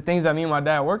 But the things that me and my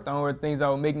dad worked on were things that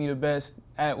would make me the best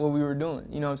at what we were doing.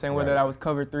 You know what I'm saying? Whether Right. that was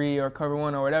cover 3 or cover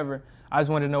 1 or whatever. I just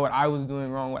wanted to know what I was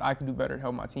doing wrong, what I could do better to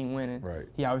help my team win. And Right.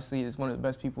 he obviously is one of the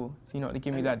best people, to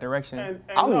give me that direction.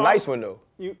 I'm a nice one though.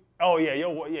 Yeah,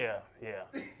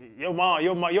 Your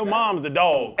mom's the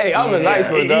dog. Hey, I'm a nice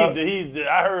one, dog.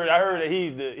 I heard that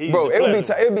he's the. Bro, the it'd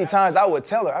pleasant be times I would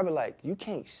tell her, I'd be like, you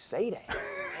can't say that.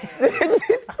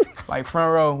 Like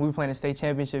front row, we were playing a state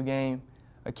championship game.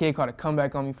 A kid caught a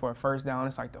comeback on me for a first down.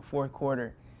 It's like the 4th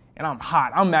quarter. And I'm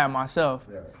hot. I'm mad at myself.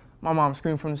 Yeah. My mom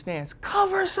screamed from the stands,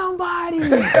 cover somebody!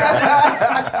 Make a play!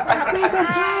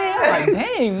 I'm like,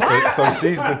 dang, Mom. So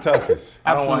she's the toughest.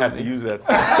 I don't want to have to use that.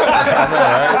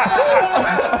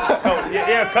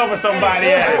 cover somebody.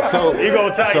 Yeah. So you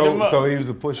gonna tighten them up. So he was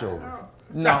a pushover.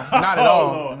 No, not at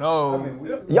all. No.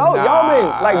 Y'all been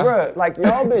like, bro, like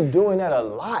y'all been doing that a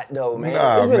lot though, man.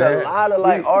 Nah, There's been man. a lot of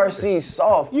like RC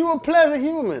soft. You a pleasant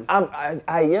human. I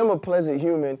am a pleasant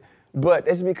human, but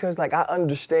it's because like I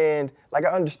understand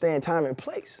time and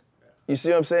place. You see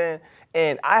what I'm saying?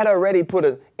 And I had already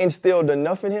instilled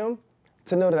enough in him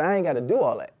to know that I ain't got to do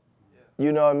all that.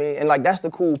 You know what I mean? And like that's the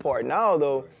cool part now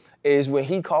though, is when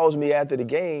he calls me after the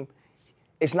game,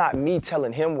 it's not me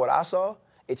telling him what I saw.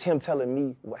 It's him telling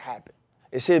me what happened.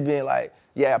 It's him being like,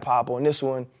 yeah, Pop, on this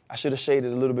one, I should have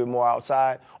shaded a little bit more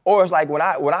outside. Or it's like when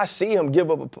I see him give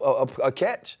up a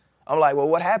catch, I'm like, well,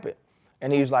 what happened?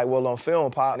 And he was like, well, on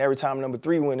film, Pop, and every time number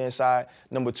 3 went inside,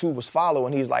 number 2 was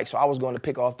following. He's like, so I was going to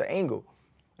pick off the angle.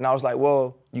 And I was like,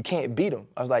 well, you can't beat him.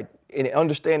 I was like, in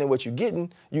understanding what you're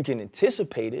getting, you can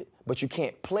anticipate it, but you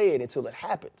can't play it until it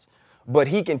happens. But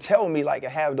he can tell me, like,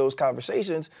 and have those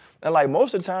conversations. And, like,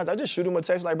 most of the times, I just shoot him a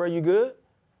text like, bro, you good?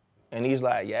 And he's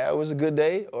like, yeah, it was a good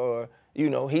day. Or,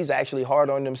 he's actually hard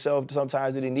on himself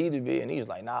sometimes that he needed to be. And he's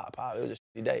like, nah, Pop, it was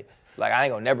a shitty day. Like, I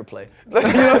ain't gonna never play. you know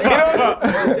what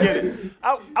I'm saying?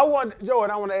 I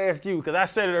want to ask you, because I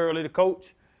said it earlier to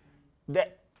Coach,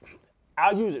 that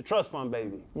I'll use it, trust fund,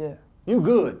 baby. Yeah. You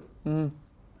good. Mm-hmm.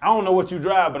 I don't know what you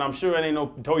drive, but I'm sure it ain't no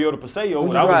Toyota Paseo.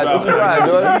 What you drive,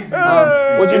 Jordan?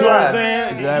 What you know what I'm drive?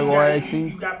 saying? Jaguar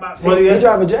XE. You got about You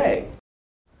drive a Jag.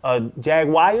 a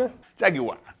Jaguar?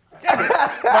 Jaguar.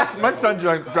 my son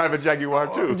drive a Jaguar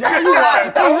too. Jaguar.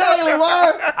 Exactly,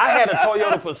 man. I had a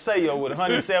Toyota Paseo with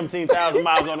 117,000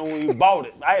 miles on it when we bought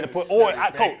it. I had to put oil.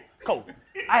 Coach.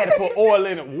 I had to put oil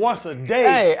in it once a day.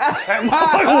 Hey, That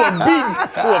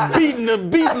motherfucker was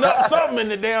beating up something in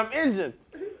the damn engine.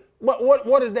 But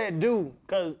what does that do?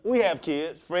 Because we have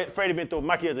kids. Freddie been through.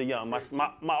 My kids are young.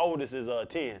 My oldest is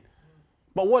 10.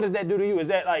 But what does that do to you? Is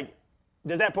that like,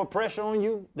 does that put pressure on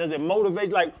you? Does it motivate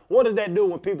you? Like, what does that do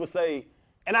when people say?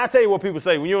 And I tell you what people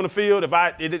say when you're on the field. If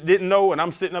I didn't know and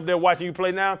I'm sitting up there watching you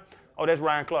play now, oh, that's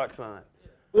Ryan Clark's son.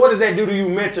 What does that do to you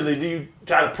mentally? Do you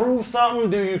try to prove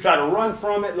something? Do you try to run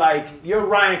from it? Like, you're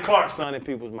Ryan Clark's son in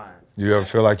people's minds. You ever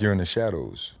feel like you're in the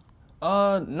shadows?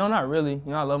 No, not really.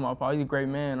 I love my pop. He's a great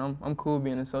man. I'm cool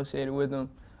being associated with him.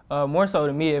 More so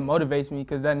to me, it motivates me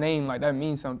because that name, like, that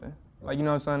means something. Like, you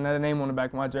know what I'm saying? That name on the back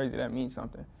of my jersey, that means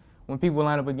something. When people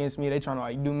line up against me, they trying to,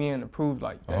 like, do me in to prove,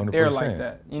 like, that they're like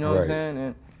that. You know what I'm saying?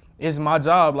 And it's my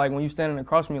job, like, when you standing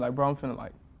across from me, like, bro, I'm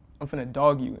finna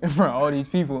dog you in front of all these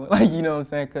people. Like, you know what I'm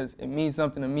saying? Because it means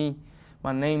something to me.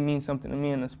 My name means something to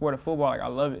me in the sport of football. Like, I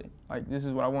love it. Like, this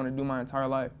is what I want to do my entire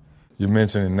life. You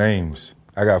mentioning names.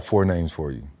 I got 4 names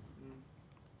for you.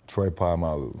 Troy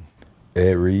Polamalu,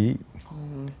 Ed Reed,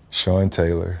 Sean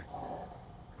Taylor,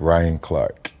 Ryan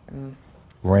Clark.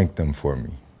 Rank them for me.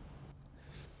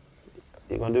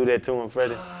 You gonna do that to him,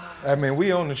 Freddie? I mean,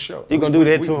 we on the show. You gonna do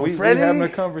that to him, Freddie? We having a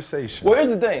conversation. Well, here's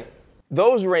the thing.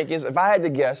 Those rankings, if I had to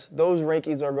guess, those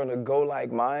rankings are gonna go like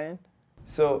mine,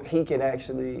 so he can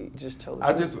actually just tell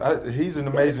the truth. He's an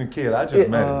amazing kid. I just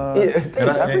met him. Yeah, thank you.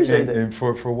 I appreciate that. And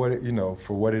for what it,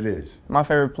 for what it is. My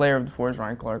favorite player of the 4 is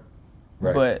Ryan Clark.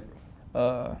 Right.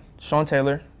 But Sean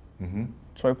Taylor,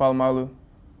 Troy Polamalu,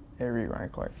 Ed Reed, Ryan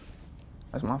Clark.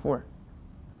 That's my 4.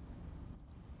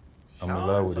 I'm in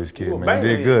love with this kid, you a man. You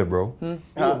banger. did good, bro. You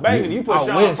were banging. You put I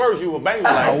Sean wish. first. You were banging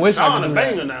like I wish I Sean could a do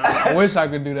banger that. now. I wish I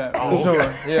could do that for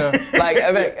sure. Yeah. Like,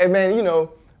 and man, you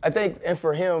know, I think, and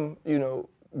for him, you know,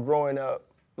 growing up,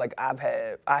 like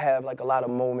I have like a lot of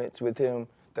moments with him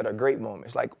that are great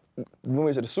moments. Like when we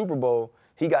went to the Super Bowl,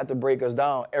 he got to break us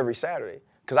down every Saturday.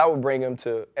 Cause I would bring him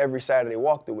to every Saturday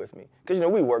walkthrough with me. Cause you know,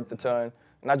 we worked a ton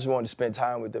and I just wanted to spend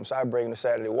time with him. So I'd bring him to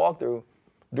Saturday walkthrough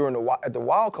at the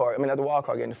wild card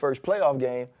game, the first playoff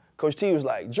game, Coach T was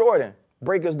like, Jordan,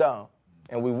 break us down.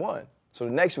 And we won. So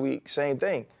the next week, same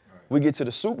thing. We get to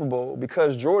the Super Bowl,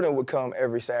 because Jordan would come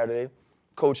every Saturday,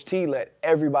 Coach T let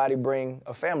everybody bring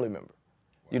a family member.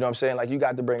 You know what I'm saying? Like, you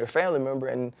got to bring a family member,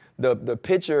 and the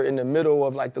picture in the middle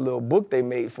of like the little book they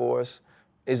made for us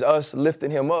is us lifting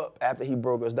him up after he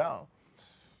broke us down.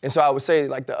 And so I would say,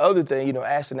 like, the other thing, you know,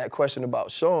 asking that question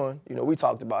about Sean, you know, we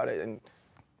talked about it, and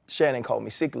Shannon called me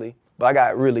sickly, but I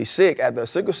got really sick at the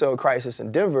sickle cell crisis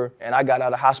in Denver, and I got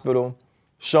out of hospital.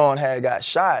 Sean had got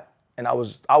shot, and I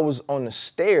was on the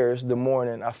stairs the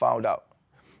morning I found out.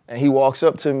 And he walks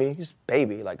up to me, he's a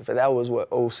baby, like if that was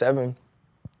 07,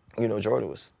 you know, Jordan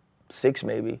was 6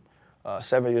 maybe,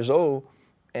 7 years old,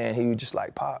 and he was just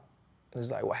like, Pop.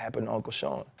 It's like, what happened to Uncle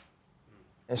Sean?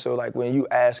 And so, like, when you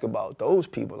ask about those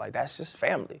people, like, that's just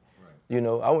family. Right. You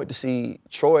know, I went to see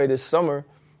Troy this summer,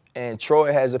 and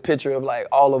Troy has a picture of, like,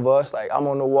 all of us. Like, I'm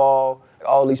on the wall,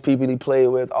 all these people he played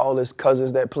with, all his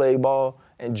cousins that play ball,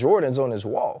 and Jordan's on his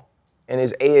wall in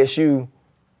his ASU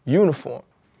uniform.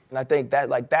 And I think that,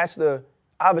 like, that's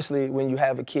obviously, when you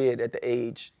have a kid at the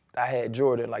age I had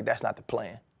Jordan, like, that's not the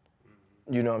plan.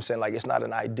 You know what I'm saying? Like, it's not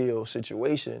an ideal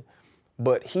situation.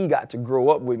 But he got to grow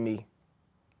up with me,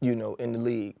 you know, in the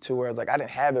league, to where it's like I didn't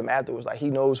have him afterwards. Like,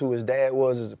 he knows who his dad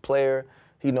was as a player.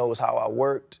 He knows how I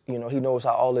worked. You know, he knows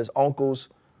how all his uncles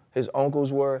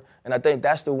were. And I think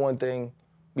that's the one thing,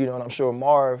 you know, and I'm sure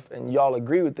Marv and y'all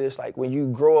agree with this, like, when you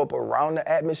grow up around the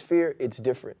atmosphere, it's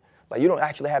different. Like, you don't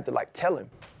actually have to, like, tell him.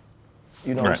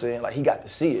 You know what I'm saying? Like, he got to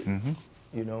see it,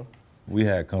 you know? We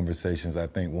had conversations, I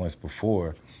think, once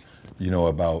before, you know,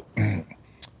 about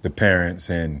the parents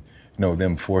and, you know,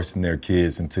 them forcing their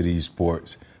kids into these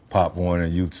sports, Pop Warner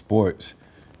youth sports.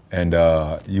 And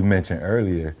you mentioned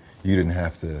earlier you didn't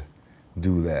have to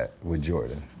do that with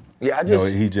Jordan. Yeah,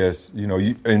 he just, you know,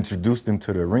 you introduced him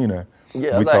to the arena.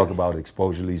 Yeah, we like, talk about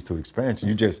exposure leads to expansion.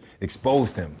 You just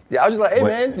exposed him. Yeah, I was just like, hey,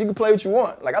 man, you can play what you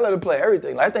want. Like, I let him play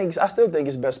everything. Like, I still think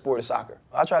his best sport is soccer.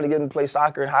 I tried to get him to play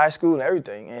soccer in high school and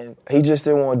everything, and he just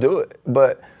didn't want to do it.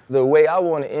 But the way I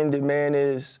want to end it, man,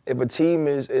 is if a team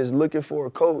is looking for a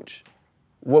coach,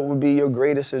 what would be your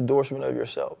greatest endorsement of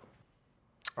yourself?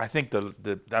 I think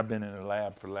I've been in the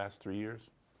lab for the last 3 years.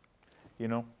 You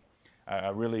know, I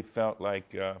really felt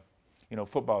like, you know,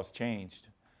 football's changed.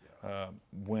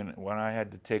 When I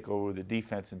had to take over the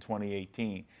defense in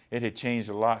 2018, it had changed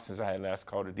a lot since I had last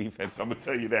called a defense. I'm gonna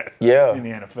tell you that. Yeah. In the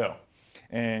NFL,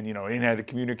 and you know, it had a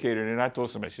communicator. And I told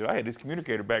somebody, I had this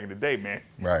communicator back in the day, man.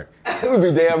 Right. It would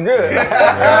be damn good.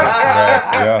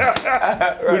 Yeah.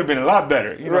 It would have been a lot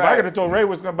better. You know, if I Right. could have told Ray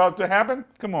what's about to happen,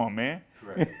 come on, man.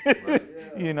 Right.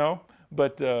 You know,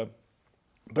 but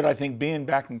I think being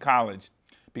back in college,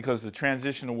 because the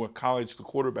transition of what college the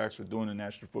quarterbacks are doing in the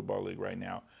National Football League right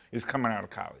now is coming out of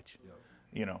college. Yep.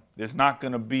 You know, there's not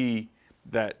going to be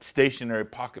that stationary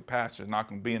pocket pass. There's not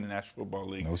going to be in the National Football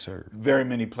League. No, sir. Very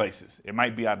many places. It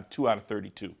might be 2 out of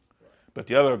 32. Right. But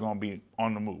the other are going to be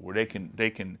on the move, where they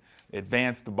can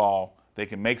advance the ball. They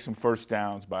can make some first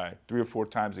downs by 3 or 4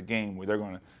 times a game, where they're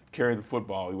going to carry the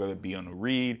football, whether it be on a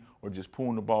read or just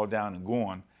pulling the ball down and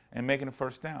going and making a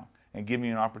first down and giving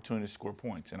you an opportunity to score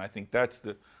points. And I think that's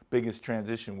the biggest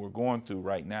transition we're going through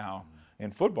right now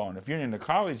in football. And if you're in the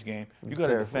college game, you got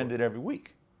to defend it every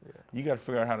week. Yeah. You got to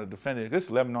figure out how to defend it. This is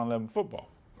 11-on-11 football.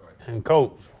 Right. And,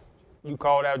 Coach, you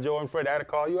called out Jordan Fred. I had to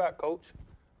call you out, Coach.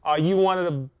 Are you one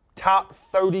of the top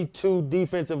 32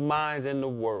 defensive minds in the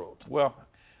world? Well,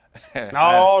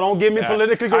 no, don't get me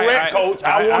politically correct, Coach.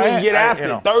 I want to get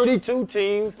after it. 32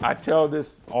 teams. I tell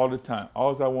this all the time.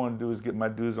 All I want to do is get my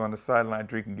dudes on the sideline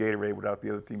drinking Gatorade without the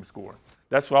other team scoring.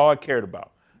 That's all I cared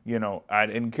about. You know, I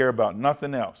didn't care about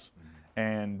nothing else.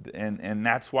 And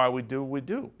that's why we do what we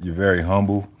do. You're very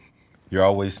humble. You're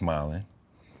always smiling.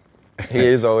 He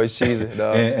is always cheesy,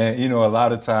 dog. And you know, a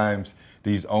lot of times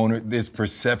this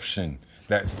perception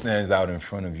that stands out in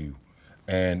front of you.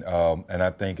 And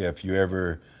I think if you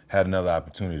ever had another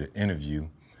opportunity to interview,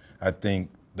 I think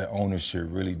the owners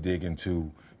should really dig into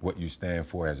what you stand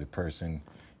for as a person,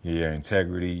 your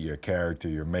integrity, your character,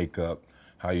 your makeup,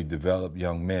 how you develop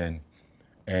young men.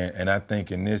 And I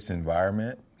think in this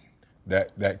environment,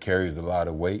 that carries a lot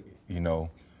of weight, you know.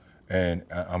 And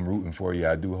I'm rooting for you.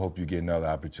 I do hope you get another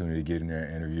opportunity to get in there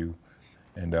and interview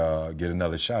and get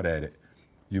another shot at it.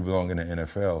 You belong in the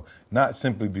NFL, not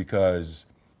simply because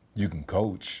you can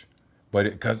coach, but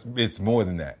because it's more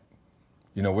than that.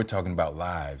 You know, we're talking about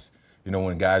lives. You know,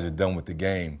 when guys are done with the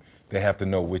game, they have to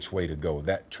know which way to go.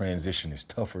 That transition is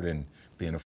tougher than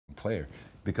being a player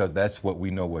because that's what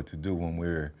we know what to do when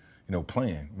we're,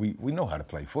 playing. We know how to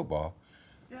play football.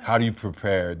 Yeah. How do you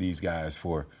prepare these guys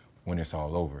for when it's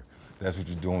all over? That's what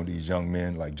you're doing with these young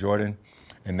men like Jordan,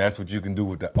 and that's what you can do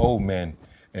with the old men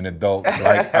and adults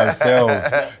like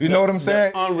ourselves. You know what I'm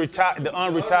saying? The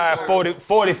unretired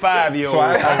 45-year-old. So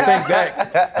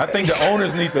I think the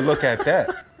owners need to look at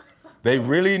that. They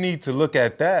really need to look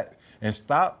at that and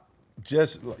stop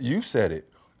you said it,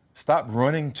 stop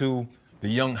running to the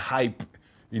young hype,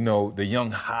 the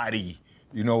young hottie.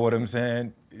 You know what I'm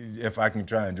saying? If I can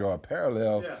try and draw a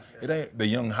parallel, it ain't the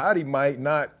young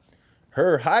hottie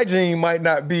her hygiene might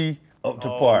not be up to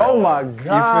par. Oh my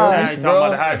God! I ain't talking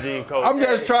about the hygiene coach. I'm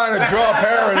just trying to draw a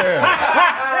parallel.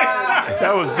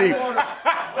 That was deep.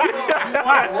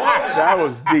 That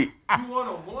was deep.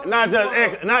 Not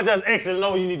just X and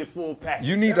O. You need the full package.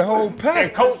 You need the whole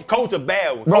pack. And coach a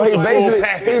bad one. Bro, coach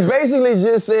he basically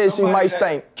just said she might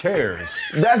stink.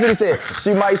 Cares. That's what he said.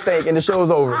 She might stink, and the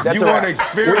show's over. That's you want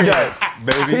experience,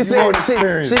 baby. He said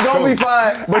she gonna be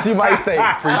fine, but she might stink.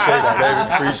 Appreciate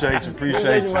you, baby.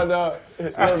 Appreciate you. My dog.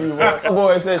 Love you, boy. That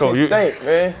boy said she stink,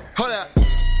 man. Hold up,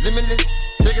 limitless.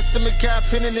 Take a stomach, got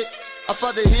pin in it. I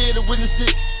fought the head to witness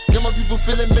it. Got my people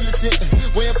feeling militant.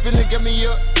 Way I'm feeling got me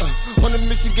up. On the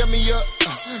mission got me up.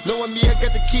 Knowing me, I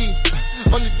got the key.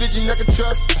 Only vision I can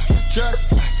trust.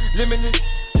 Limitless.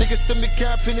 Take a stomach,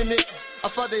 got pin in it. I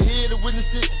fought the head to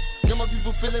witness it. Got my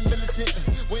people feeling militant.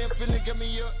 Way I'm feeling got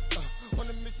me up.